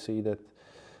time, we see that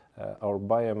our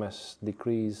biomass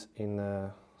decrease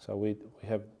so we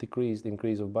have decreased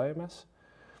increase of biomass.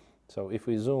 So if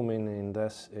we zoom in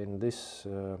this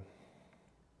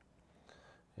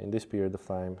period of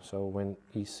time, so when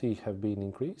EC have been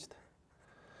increased,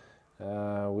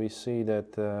 we see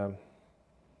that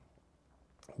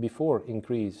before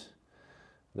increase,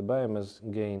 the biomass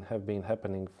gain have been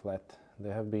happening flat.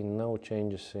 There have been no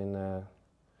changes in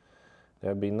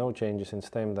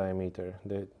stem diameter.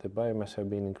 The biomass have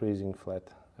been increasing flat,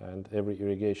 and every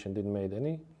irrigation didn't make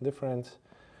any difference.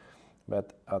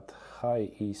 But at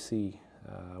high EC,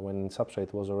 when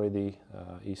substrate was already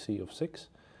EC of 6,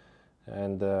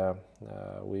 and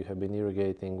we have been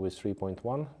irrigating with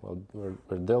 3.1, well,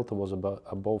 where delta was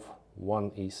above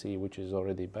 1 EC, which is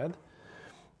already bad.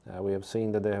 We have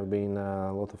seen that there have been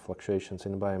a lot of fluctuations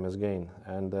in biomass gain,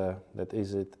 and that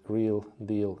is it real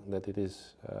deal that it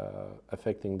is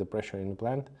affecting the pressure in the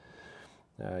plant.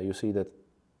 You see that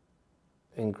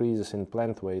increases in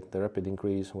plant weight, the rapid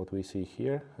increase, what we see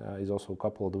here, is also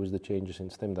coupled with the changes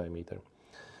in stem diameter.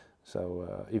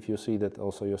 So if you see that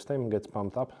also your stem gets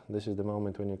pumped up, this is the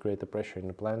moment when you create the pressure in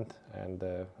the plant, and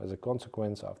as a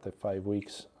consequence, after 5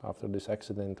 weeks after this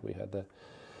accident, we had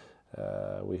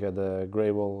a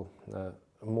gravel,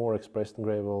 more expressed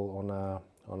gravel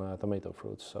on tomato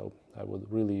fruits. So I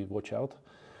would really watch out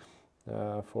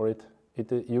for it.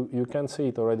 You can see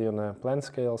it already on plant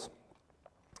scales,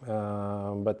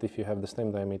 but if you have the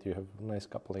stem diameter, you have a nice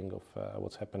coupling of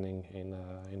what's happening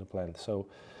in a plant. So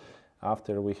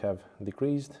after we have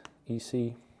decreased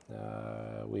EC,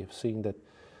 we have seen that.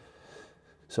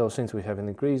 So since we have an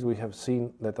increase, we have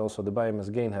seen that also the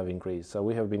biomass gain have increased. So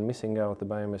we have been missing out the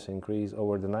biomass increase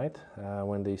over the night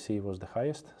when the EC was the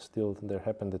highest. Still, there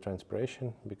happened the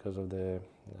transpiration because of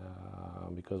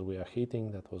because we are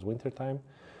heating. That was winter time,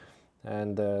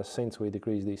 and since we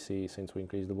decreased EC, since we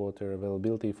increased the water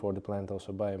availability for the plant,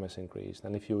 also biomass increased.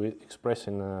 And if you express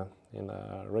in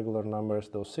regular numbers,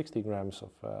 those 60 grams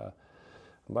of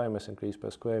biomass increase per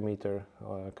square meter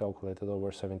calculated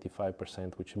over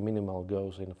 75%, which minimal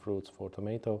goes in fruits for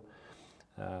tomato.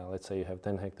 Let's say you have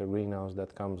 10-hectare greenhouse,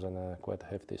 that comes in quite a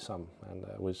hefty sum. And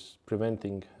with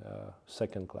preventing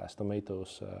second-class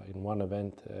tomatoes in one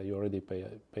event, you already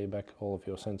pay back all of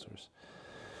your sensors.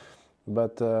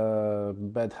 But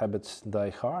bad habits die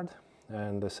hard,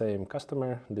 and the same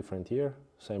customer, different year,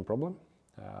 same problem.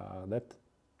 That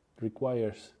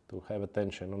requires to have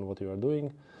attention on what you are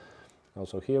doing.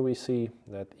 Also here we see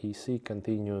that EC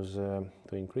continues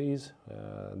to increase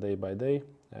day by day,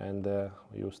 and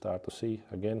you start to see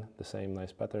again the same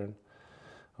nice pattern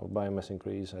of biomass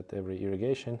increase at every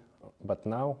irrigation. But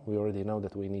now we already know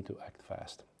that we need to act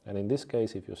fast. And in this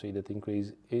case, if you see that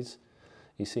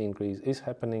EC increase is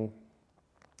happening,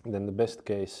 then the best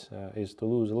case is to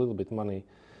lose a little bit money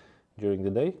during the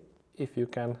day, if you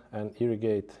can, and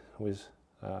irrigate with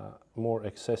more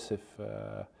excessive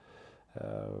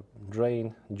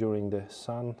drain during the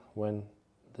sun when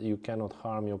you cannot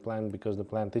harm your plant because the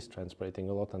plant is transpirating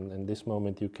a lot, and in this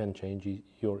moment you can change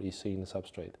your EC in the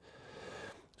substrate.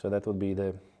 So that would be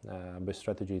the best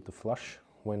strategy to flush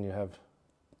when you have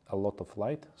a lot of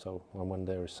light. So when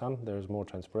there is sun, there is more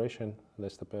transpiration,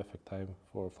 that's the perfect time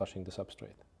for flushing the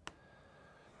substrate.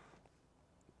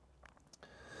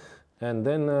 And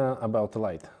then about the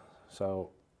light. So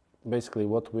basically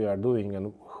what we are doing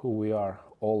and who we are,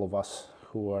 all of us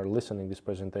who are listening this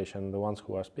presentation, the ones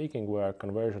who are speaking, we are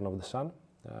conversion of the sun,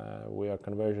 we are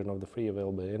conversion of the free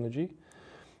available energy,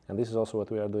 and this is also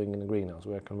what we are doing in the greenhouse.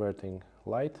 We are converting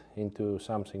light into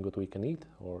something that we can eat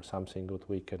or something that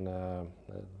we can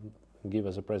give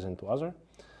as a present to others.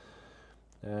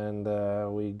 And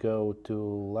we go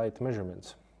to light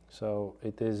measurements. So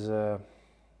it is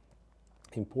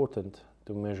important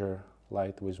to measure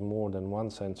light with more than one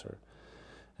sensor.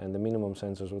 And the minimum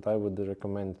sensors what I would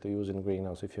recommend to use in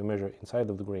greenhouse, if you measure inside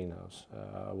of the greenhouse,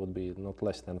 would be not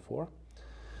less than 4.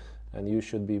 And you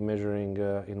should be measuring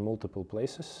in multiple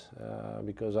places,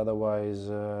 because otherwise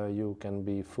you can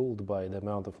be fooled by the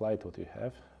amount of light what you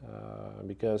have.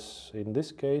 Because in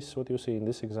this case, what you see in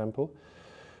this example,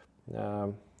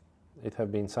 it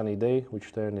have been sunny day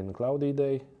which turned in cloudy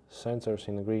day. Sensors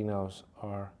in the greenhouse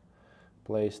are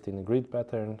placed in a grid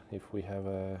pattern. If we have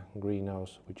a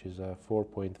greenhouse which is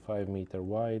 4.5 meter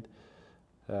wide,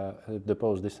 the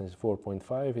post distance is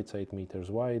 4.5, it's 8 meters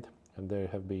wide, and there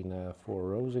have been 4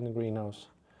 rows in the greenhouse.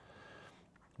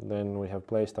 Then we have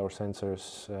placed our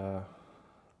sensors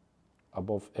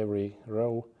above every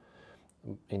row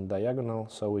in diagonal,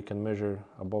 so we can measure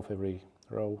above every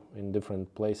row in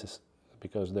different places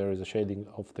because there is a shading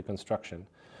of the construction.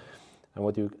 And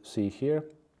what you see here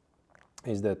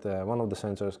is that one of the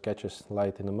sensors catches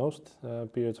light in the most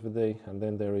periods of the day, and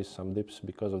then there is some dips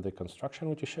because of the construction,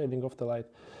 which is shading off the light.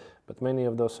 But many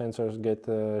of those sensors get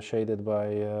shaded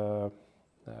by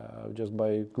just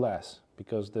by glass,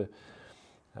 because the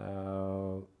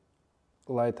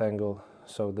light angle,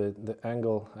 so the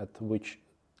angle at which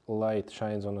light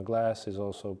shines on a glass is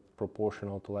also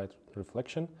proportional to light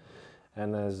reflection,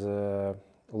 and as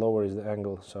lower is the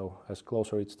angle, so as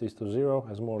closer it is to 0,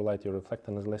 as more light you reflect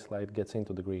and as less light gets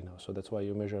into the greenhouse. So that's why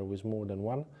you measure with more than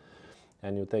one,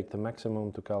 and you take the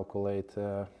maximum to calculate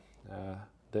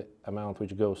the amount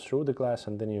which goes through the glass,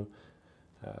 and then you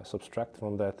subtract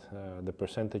from that the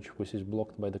percentage which is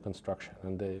blocked by the construction.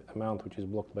 And the amount which is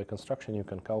blocked by construction you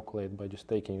can calculate by just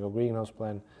taking your greenhouse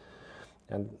plan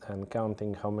and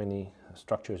counting how many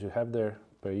structures you have there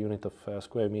per unit of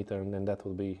square meter, and then that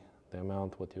will be the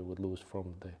amount what you would lose from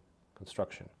the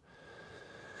construction.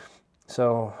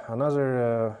 So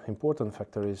another important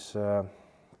factor is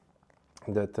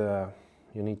that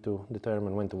you need to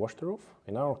determine when to wash the roof.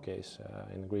 In our case,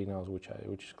 in the greenhouse, which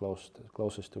is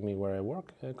closest to me where I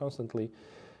work constantly,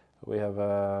 we have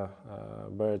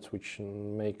birds which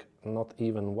make not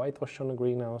even whitewash on the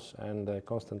greenhouse, and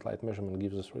constant light measurement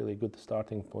gives us really good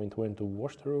starting point when to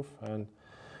wash the roof. And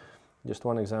just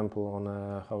one example on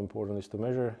how important it is to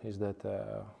measure is that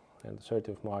on the 30th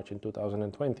of March in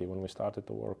 2020, when we started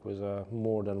to work with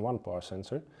more than one PAR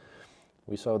sensor,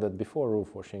 we saw that before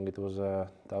roof washing it was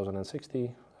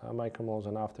 1060 micromoles,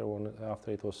 and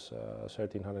after it was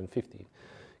 1350.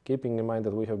 Keeping in mind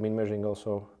that we have been measuring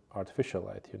also artificial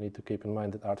light. You need to keep in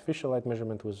mind that artificial light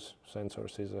measurement with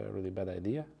sensors is a really bad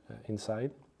idea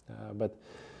inside, but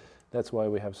that's why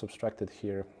we have subtracted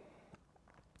here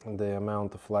the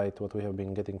amount of light what we have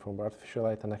been getting from artificial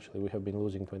light, and actually we have been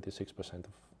losing 26%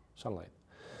 of sunlight.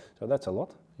 So that's a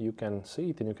lot. You can see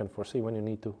it and you can foresee when you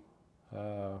need to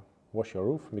wash your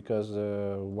roof, because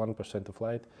 1% of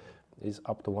light is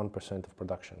up to 1% of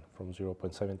production, from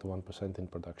 0.7 to 1% in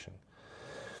production.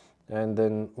 And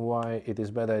then why it is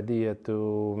a bad idea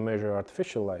to measure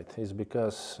artificial light is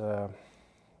because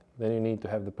then you need to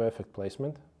have the perfect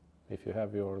placement. If you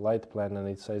have your light plan and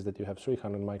it says that you have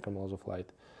 300 micromoles of light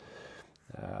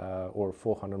or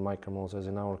 400 micromoles as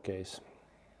in our case,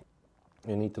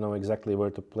 you need to know exactly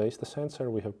where to place the sensor.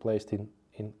 We have placed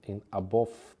in above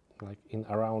like in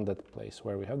around that place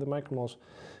where we have the micromoles,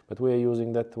 but we are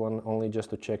using that one only just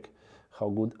to check how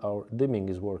good our dimming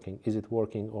is working. Is it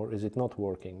working or is it not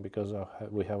working? Because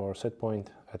we have our set point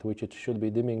at which it should be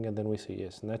dimming, and then we see,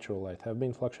 yes, natural light have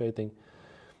been fluctuating,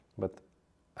 but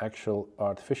actual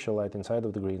artificial light inside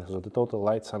of the greenhouse, so the total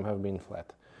light some have been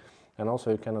flat. And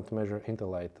also you cannot measure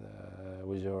interlight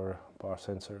with your power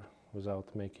sensor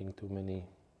without making too many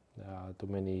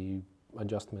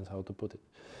adjustments, how to put it.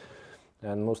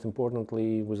 And most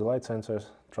importantly, with the light sensors,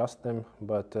 trust them,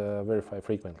 but verify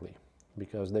frequently,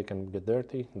 because they can get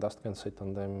dirty, dust can sit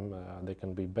on them, they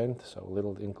can be bent, so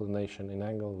little inclination in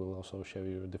angle will also show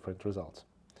you different results.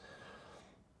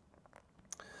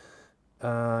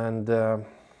 And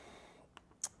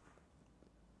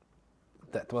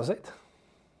that was it.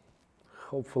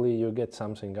 Hopefully you get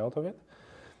something out of it.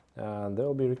 There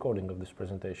will be a recording of this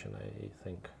presentation, I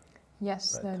think.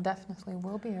 Yes, there definitely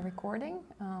will be a recording.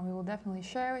 We will definitely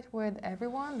share it with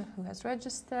everyone who has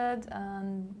registered,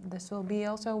 and this will be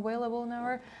also available on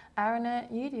our ARANET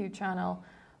YouTube channel.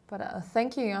 But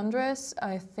thank you, Andres.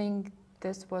 I think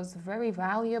this was very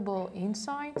valuable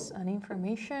insights and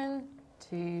information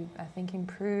to, I think,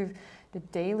 improve the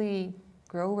daily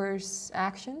growers'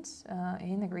 actions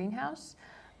in the greenhouse.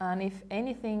 And if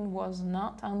anything was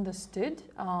not understood,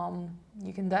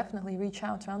 you can definitely reach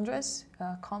out to Andres,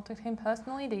 contact him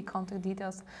personally. The contact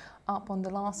details up on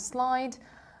the last slide.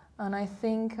 And I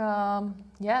think,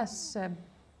 yes,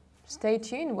 stay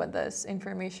tuned with this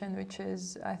information, which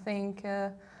is, I think,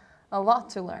 a lot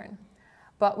to learn.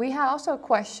 But we have also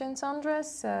questions,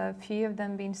 Andres, a few of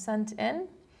them being sent in.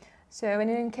 So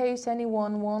in case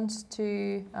anyone wants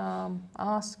to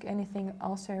ask anything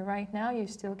also right now, you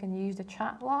still can use the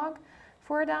chat log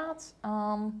for that.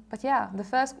 But yeah, the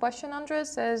first question,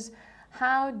 Andres, is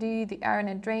how do the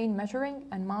ARANET drain measuring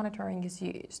and monitoring is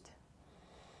used?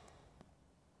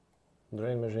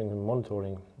 Drain measuring and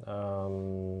monitoring.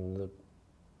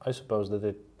 I suppose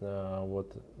that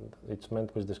what it's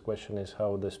meant with this question is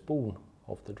how the spoon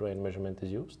of the drain measurement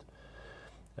is used.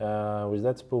 With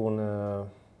that spoon,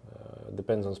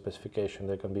 depends on specification.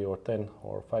 There can be or 10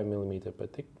 or 5 milliliter per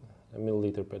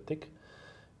tick.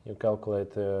 You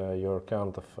calculate your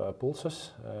count of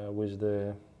pulses with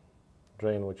the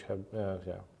drain, which have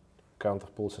count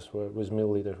of pulses with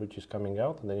milliliters, which is coming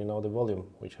out, and then you know the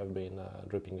volume which have been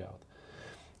dripping out.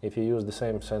 If you use the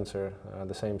same sensor,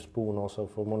 the same spoon also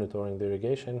for monitoring the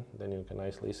irrigation, then you can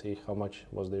nicely see how much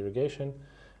was the irrigation,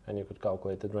 and you could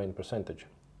calculate the drain percentage.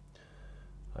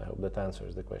 I hope that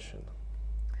answers the question.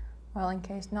 Well, in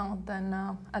case not, then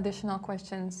additional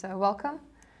questions welcome.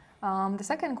 The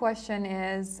second question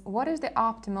is, what is the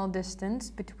optimal distance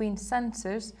between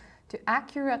sensors to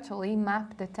accurately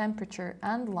map the temperature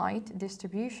and light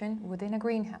distribution within a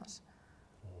greenhouse?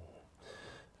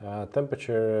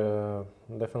 Temperature,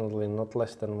 definitely not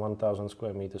less than 1000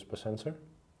 square meters per sensor.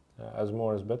 As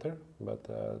more is better, but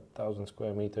 1000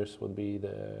 square meters would be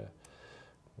the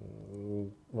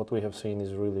what we have seen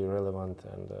is really relevant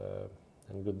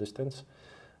and good distance.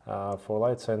 For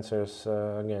light sensors,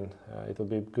 again, it will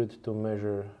be good to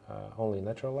measure only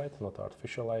natural light, not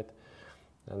artificial light,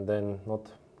 and then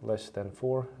not less than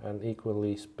 4 and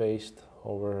equally spaced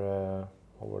over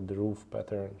the roof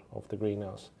pattern of the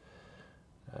greenhouse,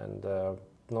 and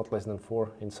not less than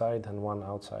 4 inside and 1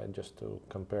 outside, just to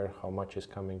compare how much is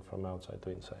coming from outside to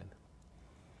inside.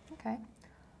 Okay.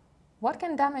 What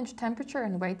can damage temperature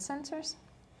and weight sensors?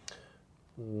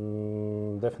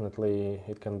 Definitely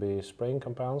it can be spraying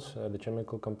compounds, the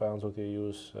chemical compounds that you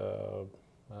use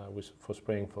for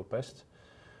spraying for pests,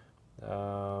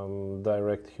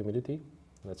 direct humidity,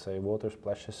 let's say water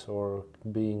splashes, or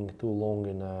being too long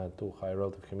in too high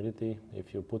relative humidity.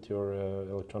 If you put your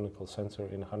electronic sensor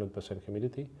in 100%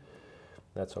 humidity,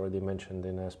 that's already mentioned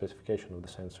in a specification of the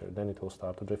sensor, then it will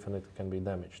start to drift and it can be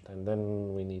damaged. And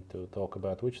then we need to talk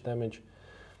about which damage.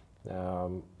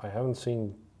 I haven't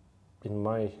seen, in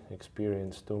my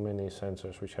experience, too many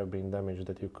sensors which have been damaged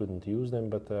that you couldn't use them,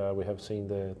 but we have seen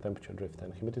the temperature drift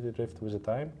and humidity drift with the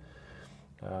time.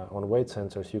 On weight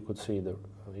sensors, you could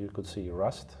see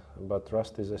rust, but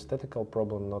rust is an aesthetical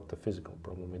problem, not a physical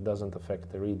problem. It doesn't affect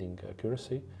the reading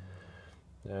accuracy,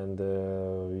 and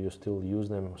you still use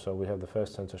them. So we have the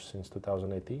first sensors since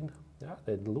 2018. Yeah,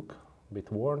 they look a bit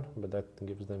worn, but that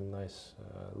gives them nice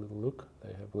little look.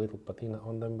 They have a little patina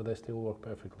on them, but they still work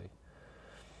perfectly.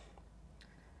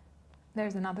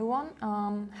 There's another one.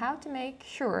 How to make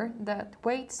sure that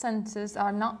weight sensors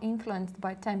are not influenced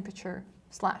by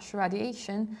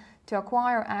temperature/radiation to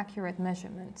acquire accurate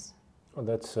measurements? Well,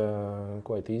 that's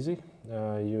quite easy.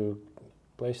 You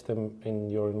place them in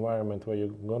your environment where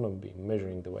you're going to be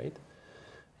measuring the weight.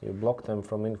 You block them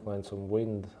from influence of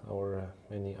wind or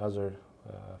any other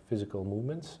physical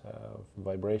movements,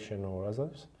 vibration or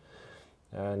others.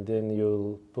 And then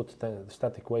you'll put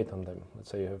static weight on them.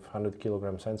 Let's say you have 100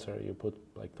 kilogram sensor, you put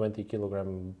like 20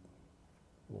 kilogram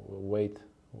weight,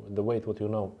 the weight what you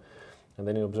know, and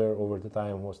then you observe over the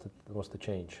time what's the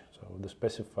change. So the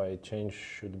specified change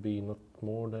should be not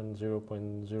more than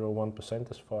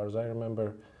 0.01% as far as I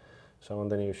remember. So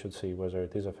and then you should see whether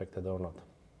it is affected or not.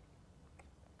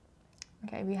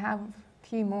 Okay, we have a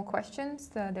few more questions.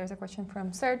 There's a question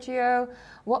from Sergio.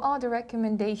 What are the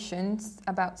recommendations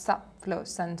about subflow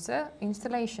sensor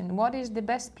installation? What is the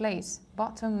best place,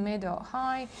 bottom, mid or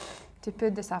high, to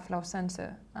put the subflow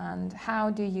sensor? And how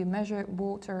do you measure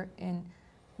water in,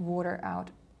 water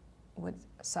out with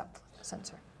sub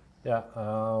sensor? Yeah,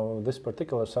 this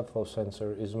particular subflow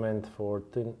sensor is meant for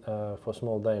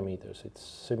small diameters. It's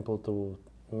simple to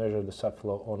measure the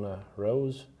subflow on a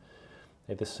rose.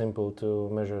 It is simple to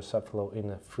measure subflow in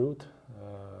a fruit.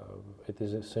 It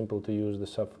is simple to use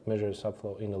measure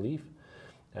subflow in a leaf,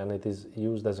 and it is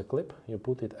used as a clip. You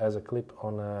put it as a clip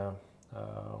on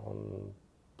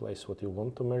place what you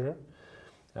want to measure,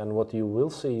 and what you will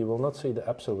see, you will not see the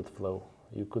absolute flow.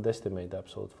 You could estimate the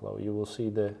absolute flow. You will see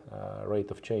the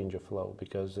rate of change of flow,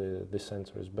 because this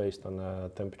sensor is based on a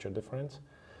temperature difference.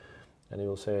 And you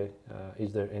will say,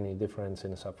 is there any difference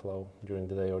in the subflow during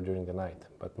the day or during the night,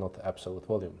 but not absolute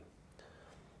volume.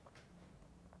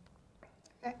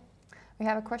 Okay. We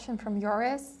have a question from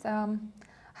Joris.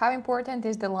 How important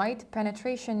is the light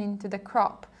penetration into the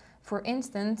crop, for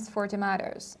instance, for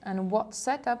tomatoes? And what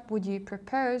setup would you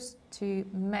propose to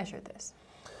measure this?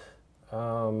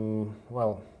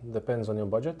 Well, depends on your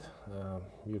budget.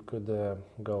 You could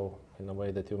go in a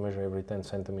way that you measure every 10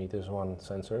 centimeters one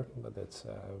sensor, but that's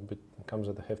comes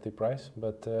at a hefty price.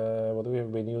 But what we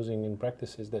have been using in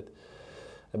practice is that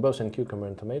both in cucumber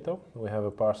and tomato, we have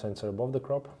a PAR sensor above the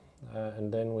crop,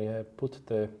 and then we have put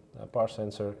the PAR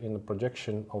sensor in the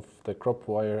projection of the crop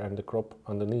wire and the crop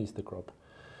underneath the crop.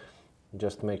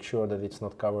 Just make sure that it's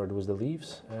not covered with the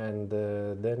leaves, and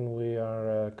then we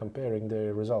are comparing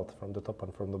the result from the top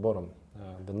and from the bottom.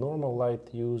 The normal light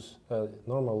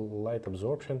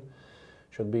absorption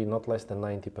should be not less than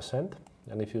 90%,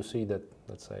 and if you see that,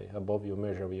 let's say above you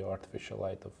measure your artificial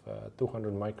light of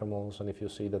 200 micromoles, and if you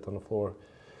see that on the floor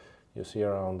you see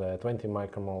around 20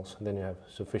 micromoles, then you have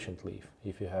sufficient leaf.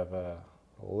 If you have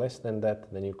less than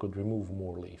that, then you could remove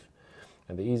more leaf.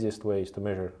 And the easiest way is to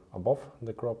measure above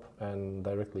the crop and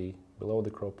directly below the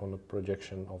crop on the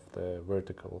projection of the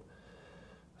vertical.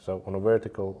 So on a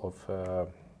vertical of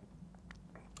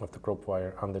the crop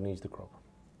wire underneath the crop.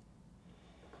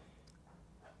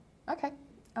 Okay.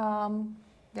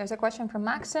 There's a question from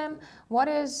Maxim. What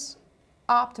is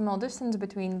optimal distance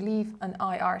between leaf and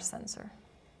IR sensor?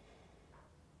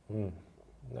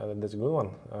 That's a good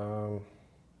one.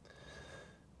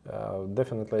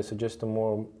 Definitely I suggest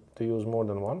to use more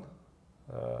than one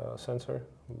sensor,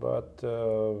 but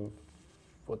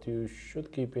what you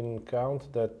should keep in count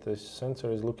that the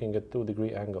sensor is looking at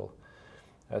 2-degree angle.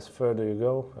 As further you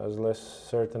go, as less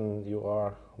certain you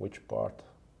are which part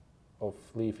of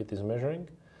leaf it is measuring.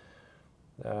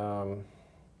 I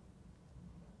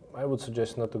would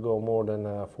suggest not to go more than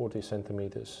 40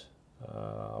 centimeters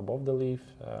above the leaf,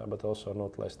 but also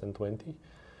not less than 20,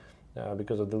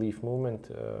 because of the leaf movement.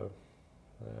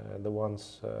 The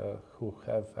ones who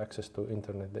have access to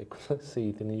internet, they could see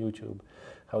it in YouTube,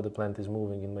 how the plant is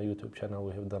moving. In my YouTube channel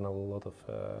we have done a lot of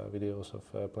videos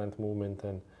of plant movement,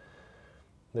 and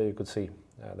there you could see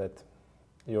that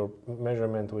your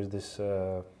measurement with this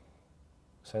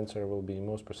sensor will be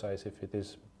most precise if it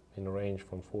is in a range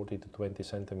from 40 to 20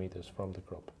 centimeters from the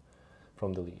crop,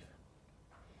 from the leaf.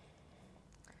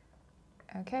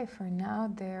 Okay, for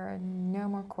now there are no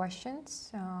more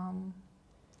questions.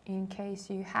 In case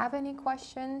you have any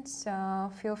questions,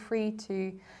 feel free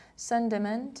to send them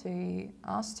in to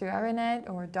us, to Aranet,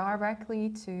 or directly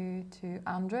to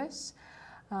Andres.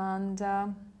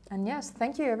 And yes,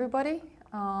 thank you everybody.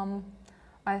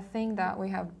 I think that we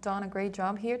have done a great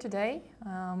job here today,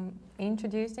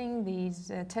 introducing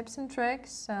these tips and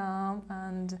tricks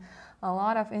and a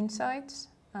lot of insights.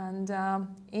 And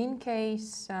in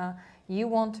case you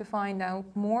want to find out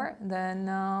more, then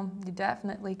you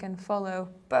definitely can follow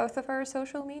both of our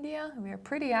social media. We are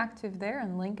pretty active there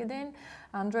on LinkedIn,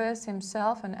 Andres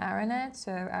himself and Aranet,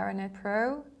 so Aranet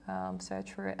Pro,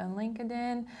 search for it on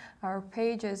LinkedIn. Our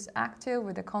page is active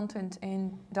with the content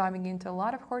diving into a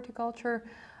lot of horticulture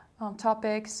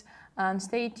topics, and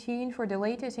stay tuned for the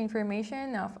latest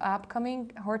information of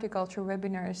upcoming horticulture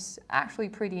webinars, actually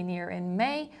pretty near in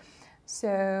May.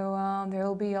 So there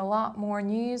will be a lot more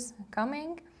news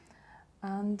coming,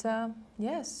 And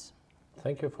yes.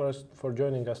 Thank you for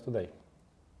joining us today.